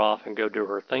wander off and go do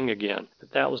her thing again.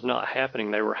 But that was not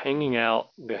happening. They were hanging out.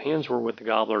 The hens were with the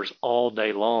gobblers all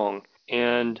day long.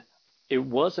 And it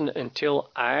wasn't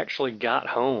until I actually got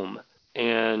home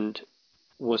and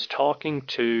was talking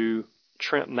to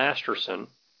Trent Masterson,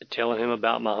 telling him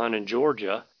about my hunt in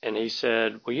Georgia, and he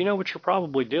said, well, you know what you're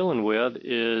probably dealing with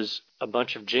is a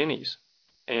bunch of jennies,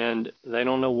 and they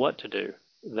don't know what to do.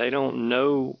 They don't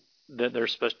know that they're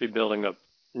supposed to be building a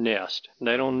nest.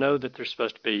 They don't know that they're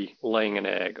supposed to be laying an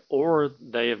egg, or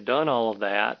they have done all of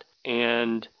that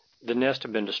and the nest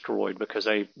have been destroyed because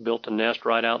they built a nest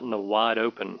right out in the wide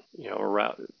open,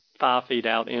 around 5 feet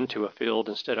out into a field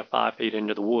instead of 5 feet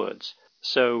into the woods.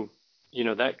 So,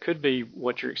 that could be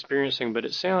what you're experiencing, but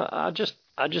I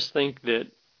just think that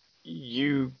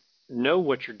you know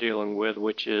what you're dealing with,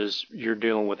 which is you're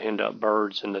dealing with hen-up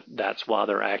birds, and that's why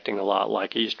they're acting a lot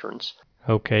like easterns.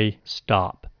 Okay,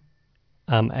 stop.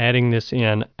 I'm adding this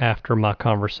in after my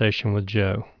conversation with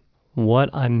Joe.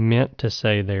 What I meant to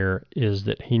say there is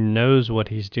that he knows what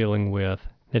he's dealing with,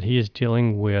 that he is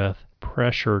dealing with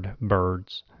pressured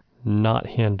birds, not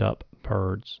hen-up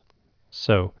birds.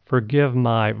 So forgive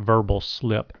my verbal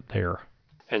slip there.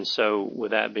 And so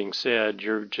with that being said,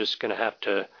 you're just going to have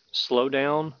to slow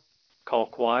down, call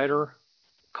quieter,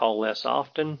 call less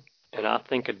often, and I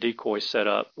think a decoy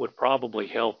setup would probably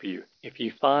help you. If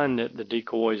you find that the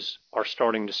decoys are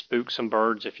starting to spook some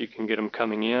birds, if you can get them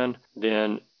coming in,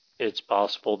 then it's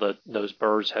possible that those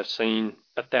birds have seen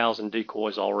 1,000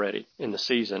 decoys already in the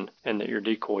season and that your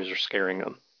decoys are scaring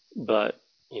them. But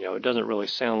it doesn't really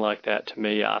sound like that to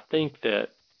me. I think that,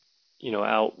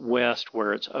 out west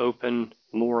where it's open,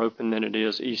 more open than it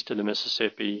is east of the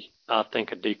Mississippi, I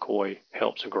think a decoy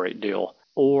helps a great deal.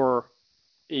 Or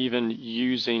even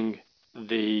using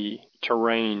the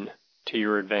terrain to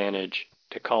your advantage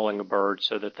to calling a bird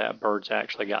so that bird's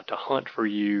actually got to hunt for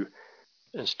you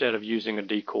instead of using a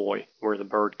decoy where the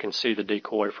bird can see the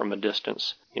decoy from a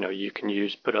distance. You can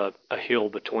put a hill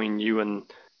between you and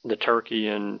the turkey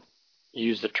and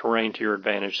use the terrain to your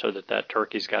advantage so that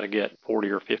turkey's got to get 40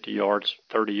 or 50 yards,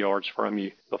 30 yards from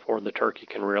you before the turkey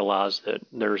can realize that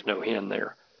there's no hen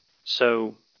there.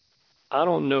 So I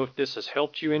don't know if this has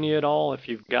helped you any at all, if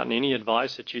you've gotten any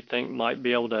advice that you think might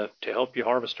be able to help you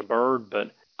harvest a bird,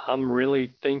 but I'm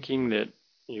really thinking that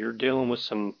you're dealing with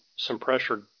some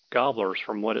pressured gobblers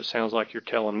from what it sounds like you're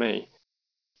telling me.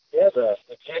 Yeah, the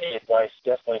Jenny advice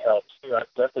definitely helps too. I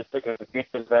definitely think of a bit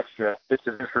of extra bits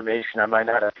of information I might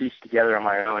not have pieced together on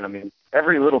my own. I mean,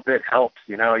 every little bit helps,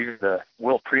 Even the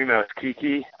Will Primo's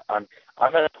Kiki. I'm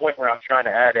at a point where I'm trying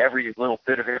to add every little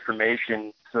bit of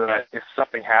information so that if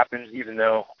something happens, even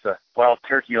though it's a wild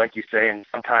turkey, like you say, and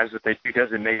sometimes what they do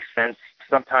doesn't make sense,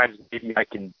 sometimes maybe I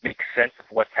can make sense of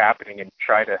what's happening and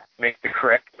try to make the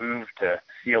correct move to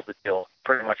seal the deal.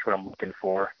 Pretty much what I'm looking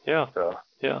for. Yeah. So.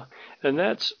 Yeah. And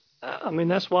that's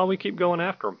why we keep going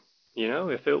after them.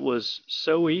 If it was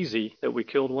so easy that we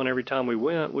killed one every time we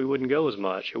went, we wouldn't go as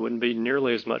much. It wouldn't be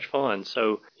nearly as much fun.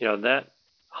 So, that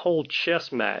whole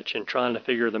chess match and trying to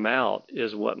figure them out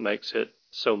is what makes it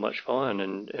so much fun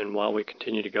and why we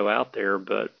continue to go out there.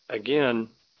 But again,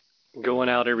 going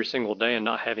out every single day and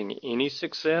not having any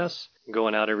success,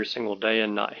 going out every single day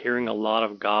and not hearing a lot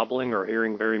of gobbling or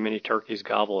hearing very many turkeys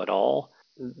gobble at all,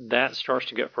 that starts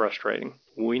to get frustrating.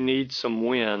 We need some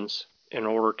wins in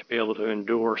order to be able to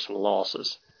endure some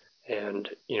losses. And,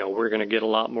 we're going to get a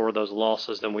lot more of those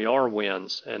losses than we are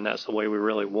wins, and that's the way we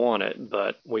really want it.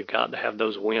 But we've got to have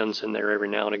those wins in there every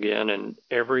now and again, and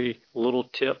every little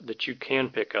tip that you can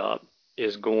pick up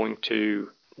is going to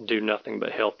do nothing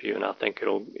but help you, and I think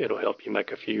it'll help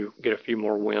you get a few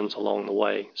more wins along the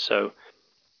way. So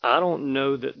I don't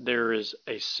know that there is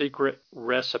a secret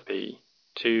recipe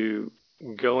to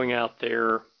going out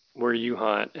there where you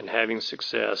hunt and having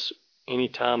success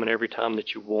anytime and every time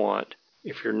that you want.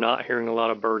 if you're not hearing a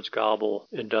lot of birds gobble,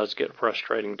 it does get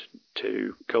frustrating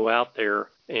to go out there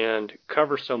and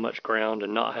cover so much ground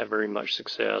and not have very much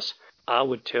success. I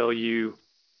would tell you,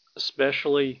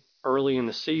 especially early in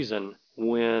the season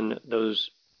when those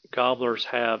gobblers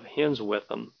have hens with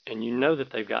them and you know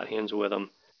that they've got hens with them,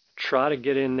 try to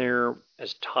get in there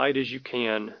as tight as you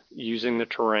can using the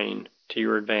terrain to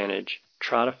your advantage.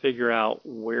 Try to figure out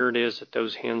where it is that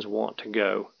those hens want to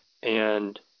go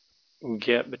and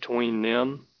get between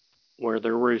them where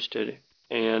they're roosted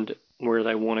and where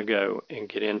they want to go and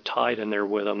get in tight in there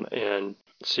with them and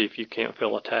see if you can't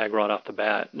fill a tag right off the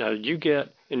bat. Now, you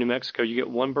get, in New Mexico, you get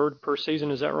one bird per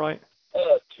season, is that right?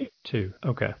 Two. Two,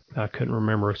 okay. I couldn't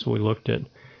remember, so we looked at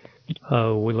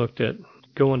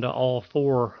going to all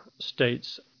 4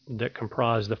 states that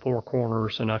comprise the 4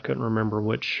 corners, and I couldn't remember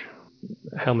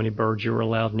how many birds you were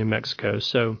allowed in New Mexico.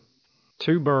 So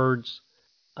 2 birds.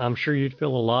 I'm sure you'd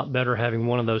feel a lot better having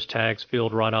one of those tags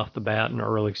filled right off the bat in the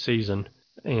early season,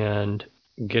 and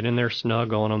get in there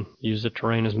snug on them. Use the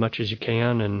terrain as much as you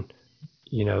can. And,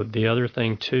 the other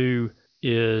thing too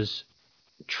is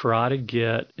try to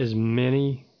get as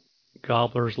many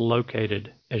gobblers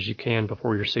located as you can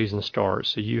before your season starts.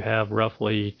 So you have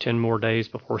roughly 10 more days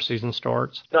before season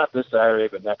starts. Not this Saturday,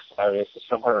 but next Saturday, so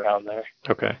somewhere around there.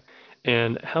 Okay.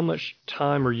 And how much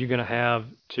time are you going to have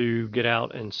to get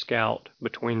out and scout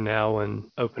between now and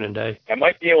opening day? I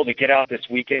might be able to get out this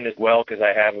weekend as well because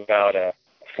I have about a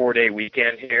 4-day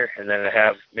weekend here, and then I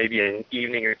have maybe an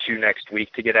evening or 2 next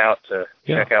week to get out to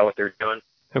check out what they're doing.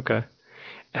 Okay.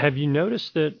 Have you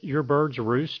noticed that your birds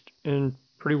roost in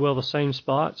pretty well the same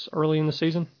spots early in the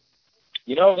season?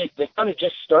 They kind of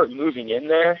just start moving in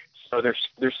there. So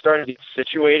they're starting to get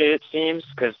situated, it seems,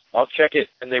 because I'll check it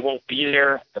and they won't be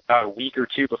there about a week or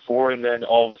 2 before, and then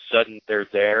all of a sudden they're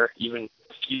there, even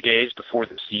a few days before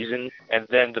the season. And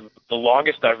then the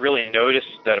longest I've really noticed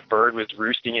that a bird was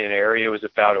roosting in an area was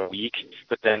about a week.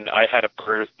 But then I had a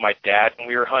bird with my dad when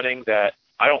we were hunting that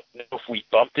I don't know if we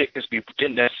bumped it because we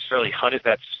didn't necessarily hunt it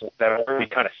that morning. We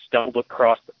kind of stumbled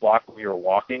across the block when we were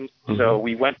walking. Mm-hmm. So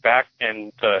we went back,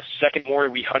 and the second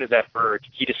morning we hunted that bird,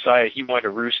 he decided he wanted to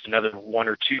roost another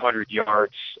 100 or 200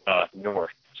 yards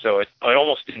north. So it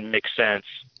almost didn't make sense.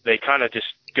 They kind of just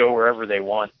go wherever they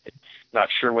want. Not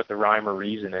sure what the rhyme or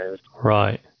reason is.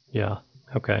 Right. Yeah.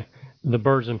 Okay. The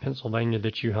birds in Pennsylvania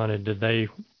that you hunted, did they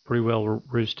pretty well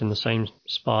roost in the same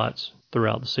spots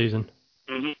throughout the season?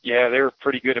 Mm-hmm. Yeah, they were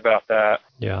pretty good about that.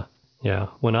 Yeah.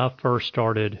 When I first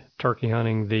started turkey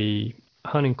hunting, the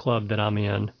hunting club that I'm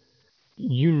in,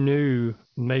 you knew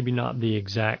maybe not the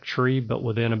exact tree, but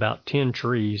within about 10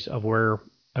 trees of where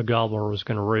a gobbler was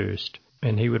going to roost.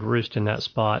 And he would roost in that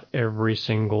spot every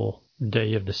single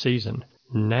day of the season.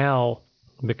 Now,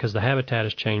 because the habitat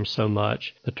has changed so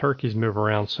much, the turkeys move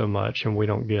around so much, and we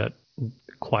don't get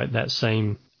quite that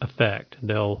same effect.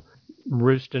 They'll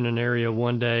roost in an area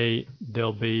one day,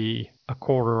 they'll be a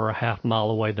quarter or a half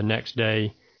mile away the next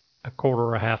day, a quarter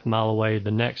or a half mile away the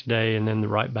next day, and then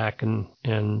right back in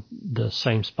the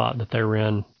same spot that they were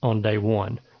in on day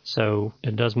one. So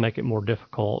it does make it more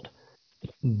difficult.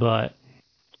 But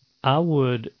I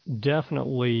would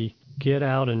definitely get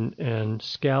out and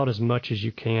scout as much as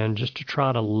you can just to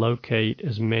try to locate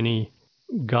as many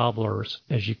gobblers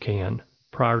as you can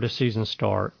prior to season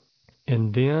start.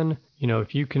 And then,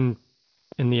 if you can,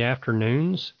 in the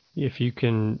afternoons, if you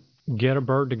can get a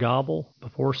bird to gobble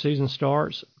before season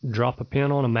starts, drop a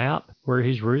pin on a map where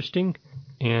he's roosting,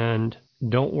 and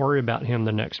don't worry about him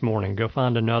the next morning. Go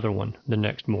find another one the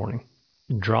next morning.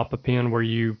 Drop a pin where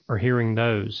you are hearing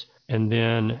those, and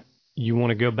then you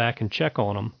want to go back and check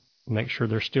on them. Make sure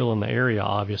they're still in the area,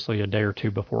 obviously, a day or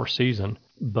 2 before season.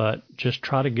 But just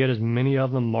try to get as many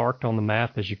of them marked on the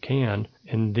map as you can.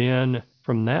 And then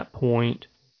from that point,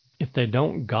 if they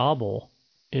don't gobble,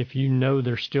 if you know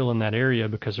they're still in that area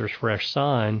because there's fresh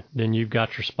sign, then you've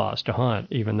got your spots to hunt,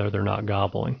 even though they're not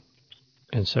gobbling.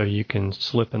 And so you can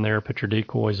slip in there, put your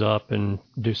decoys up, and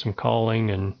do some calling.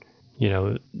 And,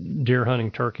 deer hunting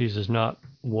turkeys is not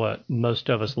what most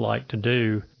of us like to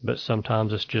do, but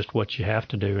sometimes it's just what you have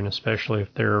to do. And especially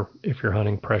if you're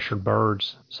hunting pressured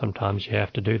birds, sometimes you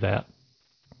have to do that.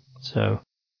 So,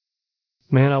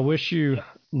 man, I wish you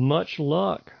much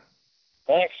luck.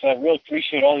 Thanks. I really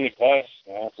appreciate all the advice.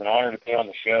 It's an honor to be on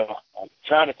the show. I'm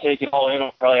trying to take it all in.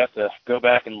 I'll probably have to go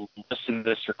back and listen to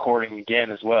this recording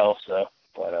again as well. So,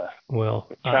 go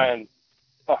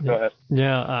ahead.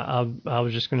 Yeah, I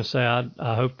was just going to say,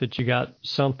 I hope that you got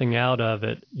something out of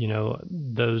it.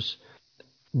 Those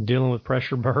dealing with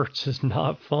pressure birds is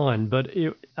not fun, but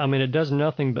it does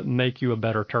nothing but make you a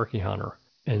better turkey hunter.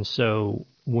 And so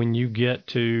when you get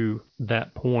to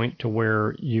that point to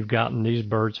where you've gotten these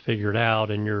birds figured out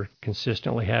and you're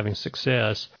consistently having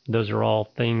success, those are all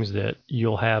things that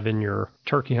you'll have in your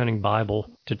turkey hunting Bible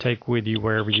to take with you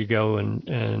wherever you go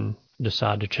and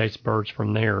decide to chase birds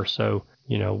from there. So,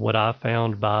 what I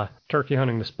found by turkey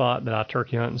hunting the spot that I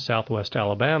turkey hunt in Southwest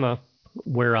Alabama,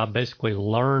 where I basically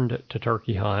learned to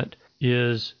turkey hunt,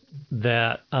 is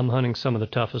that I'm hunting some of the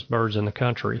toughest birds in the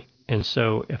country. And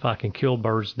so if I can kill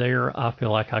birds there, I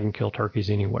feel like I can kill turkeys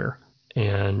anywhere.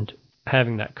 And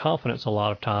having that confidence a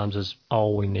lot of times is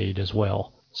all we need as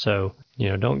well. So,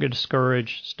 don't get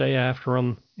discouraged, stay after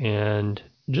them, and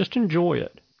just enjoy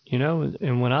it.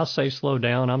 And when I say slow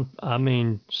down, I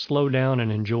mean slow down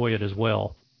and enjoy it as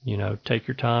well. Take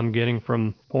your time getting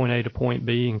from point A to point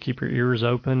B and keep your ears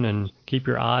open and keep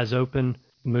your eyes open.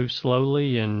 Move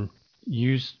slowly and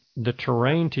use the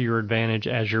terrain to your advantage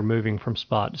as you're moving from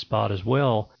spot to spot as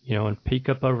well, and peek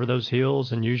up over those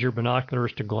hills and use your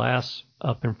binoculars to glass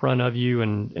up in front of you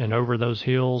and over those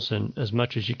hills and as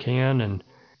much as you can. And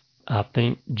I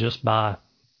think just by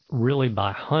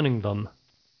hunting them,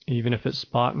 even if it's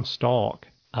spot and stalk,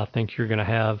 I think you're going to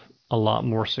have a lot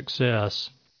more success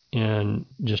in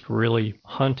just really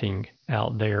hunting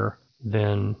out there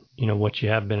than, what you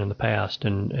have been in the past.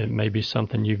 And it may be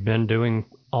something you've been doing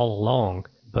all along,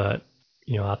 but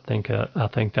I think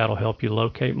that'll help you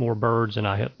locate more birds, and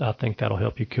I think that'll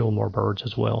help you kill more birds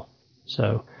as well.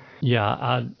 So, yeah,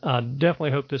 I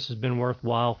definitely hope this has been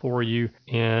worthwhile for you,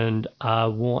 and I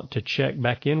want to check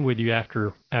back in with you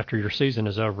after your season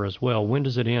is over as well. When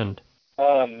does it end?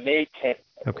 May 10th.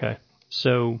 Okay,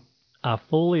 so I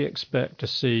fully expect to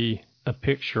see a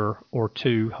picture or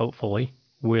two, hopefully,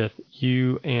 with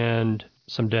you and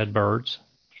some dead birds.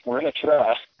 We're gonna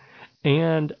try.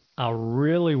 And I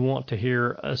really want to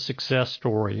hear a success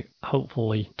story,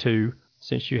 hopefully too,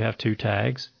 since you have 2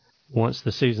 tags, once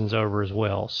the season's over as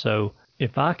well. So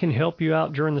if I can help you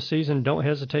out during the season, don't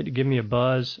hesitate to give me a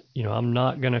buzz. I'm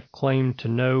not going to claim to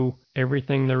know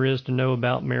everything there is to know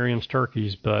about Merriam's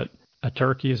turkeys, but a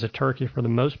turkey is a turkey for the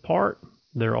most part.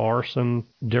 There are some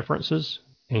differences,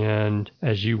 and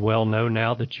as you well know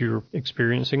now that you're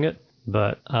experiencing it,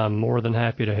 but I'm more than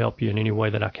happy to help you in any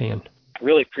way that I can.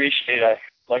 Really appreciate it.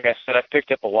 Like I said, I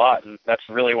picked up a lot, and that's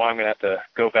really why I'm going to have to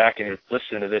go back and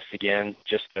listen to this again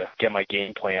just to get my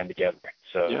game plan together.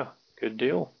 So yeah, good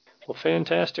deal. Well,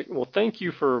 fantastic. Well, thank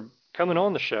you for coming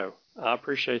on the show. I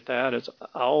appreciate that.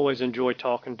 I always enjoy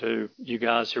talking to you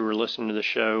guys who are listening to the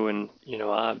show, and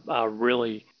I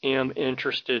really am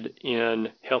interested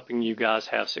in helping you guys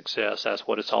have success. That's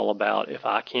what it's all about. If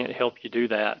I can't help you do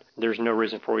that, there's no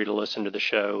reason for you to listen to the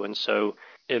show. And so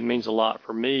it means a lot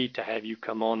for me to have you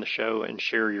come on the show and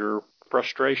share your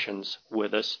frustrations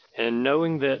with us, and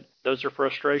knowing that those are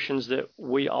frustrations that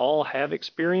we all have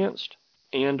experienced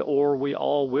and or we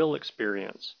all will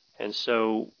experience. And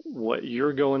so what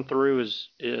you're going through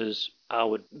is I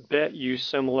would bet you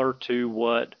similar to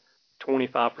what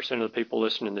 25% of the people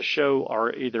listening to the show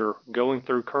are either going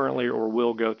through currently or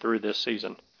will go through this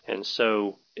season. And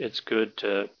so it's good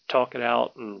to talk it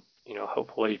out and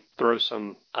hopefully throw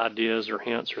some ideas or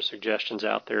hints or suggestions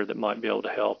out there that might be able to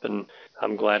help, and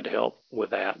I'm glad to help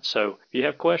with that. So if you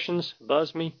have questions,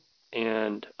 buzz me,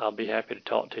 and I'll be happy to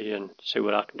talk to you and see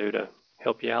what I can do to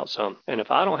help you out some. And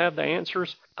if I don't have the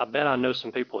answers, I bet I know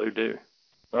some people who do.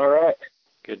 All right.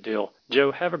 Good deal.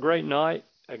 Joe, have a great night.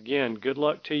 Again, good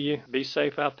luck to you. Be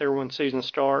safe out there when season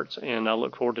starts, and I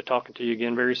look forward to talking to you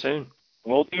again very soon.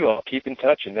 Will do. I'll keep in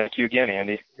touch, and thank you again,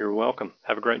 Andy. You're welcome.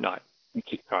 Have a great night. You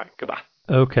too. All right, goodbye.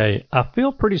 Okay, I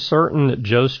feel pretty certain that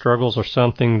Joe's struggles are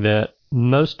something that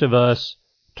most of us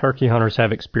turkey hunters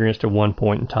have experienced at one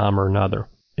point in time or another.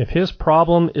 If his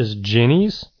problem is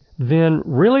jennies, then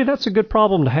really that's a good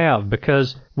problem to have,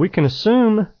 because we can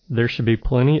assume there should be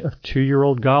plenty of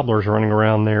 2-year-old gobblers running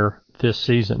around there this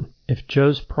season. If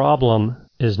Joe's problem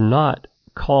is not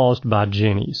caused by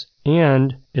jennies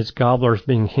and it's gobblers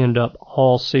being henned up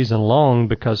all season long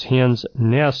because hens'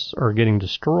 nests are getting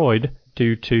destroyed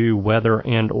due to weather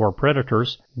and or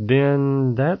predators,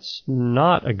 then that's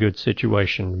not a good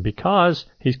situation, because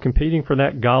he's competing for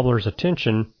that gobbler's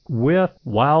attention with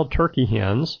wild turkey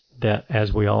hens that,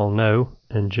 as we all know,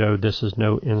 and Joe, this is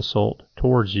no insult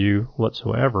towards you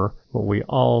whatsoever, but we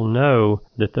all know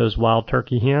that those wild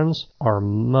turkey hens are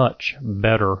much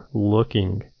better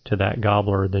looking to that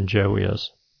gobbler than Joe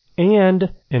is.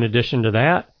 And in addition to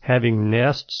that, having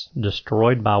nests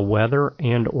destroyed by weather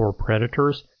and or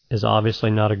predators is obviously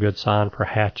not a good sign for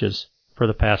hatches for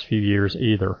the past few years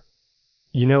either.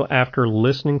 After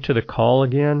listening to the call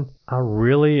again, I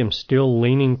really am still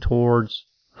leaning towards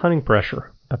hunting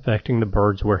pressure. affecting the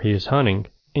birds where he is hunting,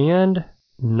 and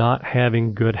not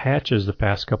having good hatches the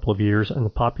past couple of years and the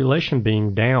population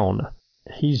being down.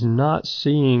 He's not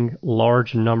seeing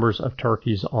large numbers of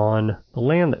turkeys on the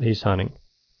land that he's hunting.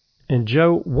 And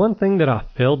Joe, one thing that I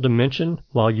failed to mention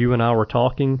while you and I were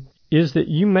talking is that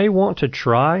you may want to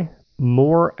try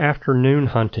more afternoon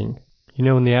hunting. You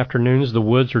know, in the afternoons, the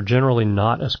woods are generally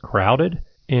not as crowded.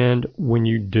 And when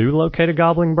you do locate a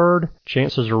gobbling bird,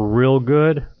 chances are real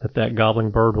good that that gobbling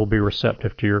bird will be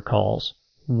receptive to your calls.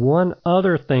 One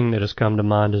other thing that has come to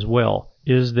mind as well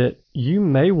is that you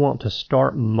may want to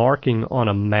start marking on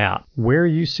a map where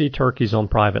you see turkeys on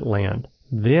private land.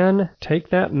 Then take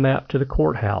that map to the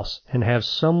courthouse and have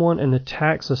someone in the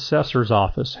tax assessor's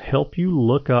office help you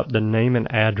look up the name and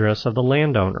address of the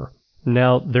landowner.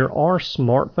 Now, there are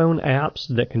smartphone apps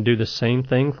that can do the same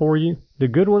thing for you. The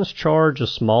good ones charge a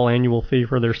small annual fee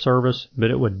for their service, but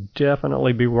it would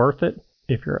definitely be worth it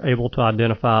if you're able to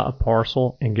identify a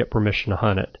parcel and get permission to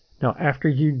hunt it. Now, after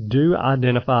you do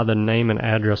identify the name and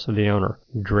address of the owner,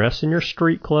 dress in your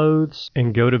street clothes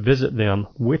and go to visit them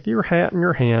with your hat in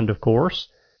your hand, of course.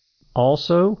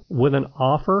 Also, with an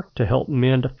offer to help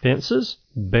mend fences,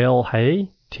 bale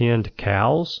hay, tend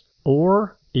cows,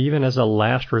 or even as a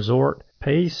last resort,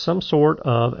 pay some sort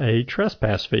of a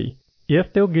trespass fee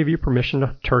if they'll give you permission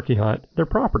to turkey hunt their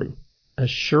property.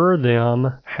 Assure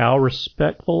them how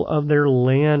respectful of their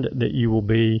land that you will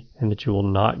be and that you will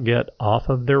not get off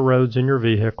of their roads in your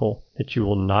vehicle, that you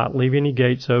will not leave any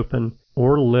gates open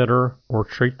or litter or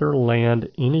treat their land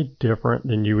any different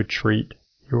than you would treat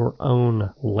your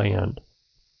own land.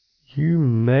 You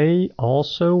may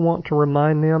also want to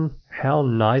remind them how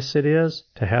nice it is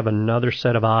to have another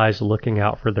set of eyes looking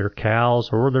out for their cows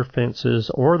or their fences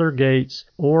or their gates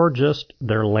or just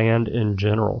their land in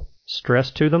general.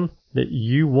 Stress to them that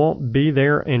you won't be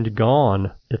there and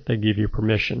gone if they give you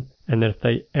permission, and that if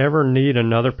they ever need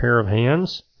another pair of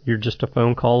hands, you're just a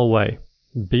phone call away.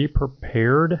 Be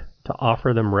prepared to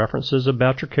offer them references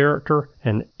about your character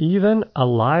and even a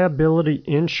liability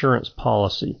insurance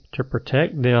policy to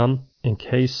protect them in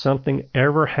case something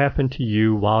ever happened to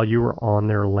you while you were on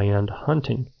their land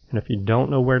hunting. And if you don't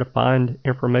know where to find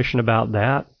information about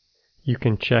that, you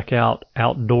can check out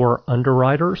Outdoor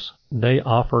Underwriters. They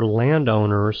offer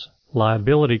landowners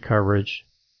liability coverage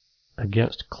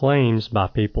against claims by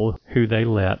people who they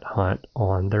let hunt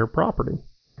on their property.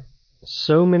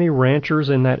 So many ranchers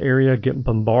in that area get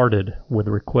bombarded with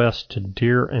requests to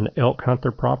deer and elk hunt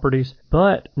their properties,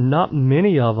 but not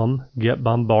many of them get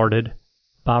bombarded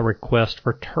by requests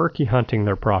for turkey hunting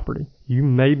their property. You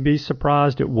may be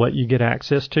surprised at what you get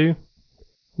access to.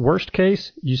 Worst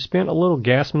case, you spent a little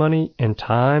gas money and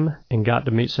time and got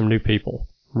to meet some new people.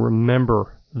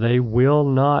 Remember, they will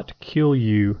not kill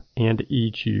you and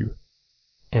eat you.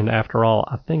 And after all,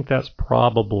 I think that's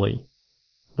probably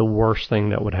the worst thing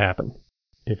that would happen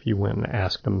if you went and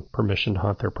asked them permission to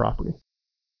hunt their property.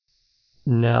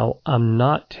 Now, I'm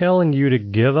not telling you to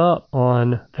give up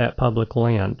on that public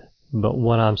land, but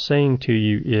what I'm saying to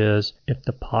you is if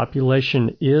the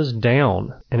population is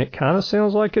down, and it kind of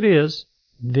sounds like it is,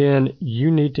 then you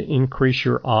need to increase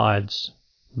your odds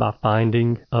by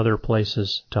finding other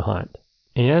places to hunt.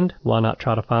 And why not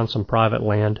try to find some private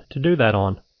land to do that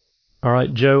on? All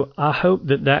right, Joe, I hope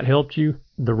that helped you.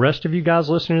 The rest of you guys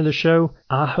listening to the show,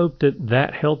 I hope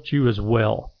that helped you as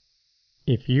well.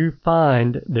 If you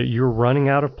find that you're running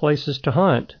out of places to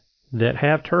hunt that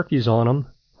have turkeys on them,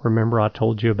 remember I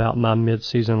told you about my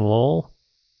mid-season lull,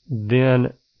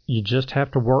 then you just have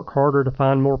to work harder to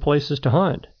find more places to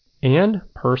hunt. And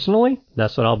personally,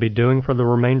 that's what I'll be doing for the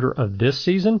remainder of this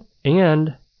season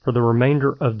and for the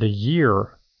remainder of the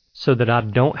year, so that I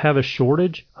don't have a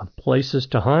shortage of places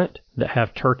to hunt that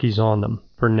have turkeys on them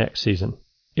for next season.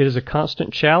 It is a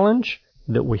constant challenge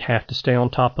that we have to stay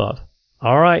on top of.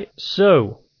 All right,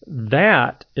 so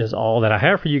that is all that I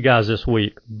have for you guys this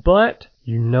week, but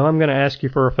you know I'm going to ask you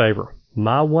for a favor.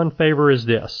 My one favor is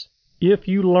this. If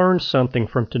you learned something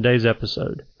from today's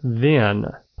episode, then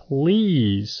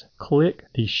please click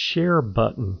the share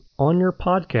button on your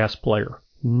podcast player.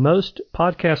 Most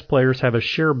podcast players have a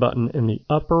share button in the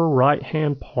upper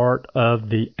right-hand part of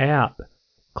the app.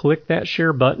 Click that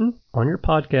share button on your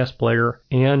podcast player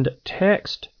and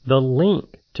text the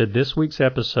link to this week's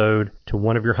episode to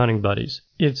one of your hunting buddies.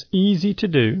 It's easy to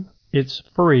do. It's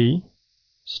free.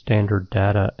 Standard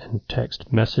data and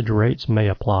text message rates may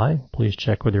apply. Please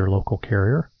check with your local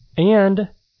carrier. And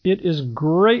it is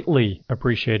greatly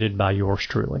appreciated by yours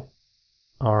truly.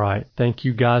 All right. Thank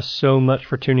you guys so much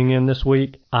for tuning in this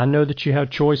week. I know that you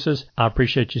have choices. I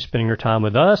appreciate you spending your time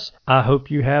with us. I hope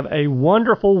you have a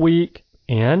wonderful week.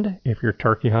 And if you're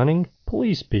turkey hunting,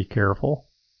 please be careful.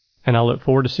 and I look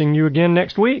forward to seeing you again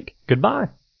next week. Goodbye.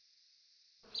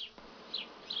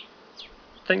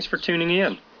 Thanks for tuning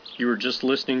in. You were just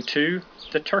listening to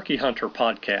the Turkey Hunter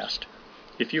podcast.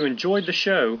 If you enjoyed the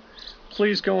show,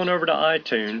 please go on over to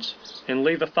iTunes and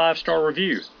leave a 5-star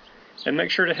review. And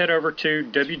make sure to head over to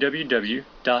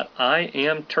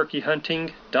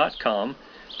www.iamturkeyhunting.com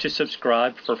to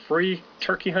subscribe for free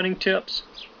turkey hunting tips,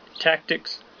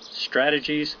 tactics,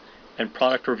 strategies, and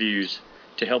product reviews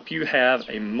to help you have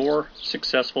a more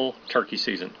successful turkey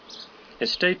season. And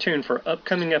stay tuned for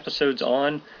upcoming episodes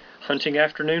on hunting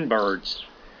afternoon birds,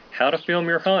 how to film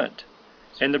your hunt,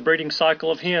 and the breeding cycle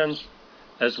of hens,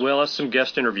 as well as some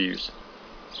guest interviews.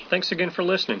 Thanks again for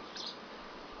listening.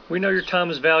 We know your time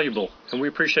is valuable, and we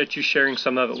appreciate you sharing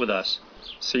some of it with us.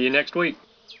 See you next week.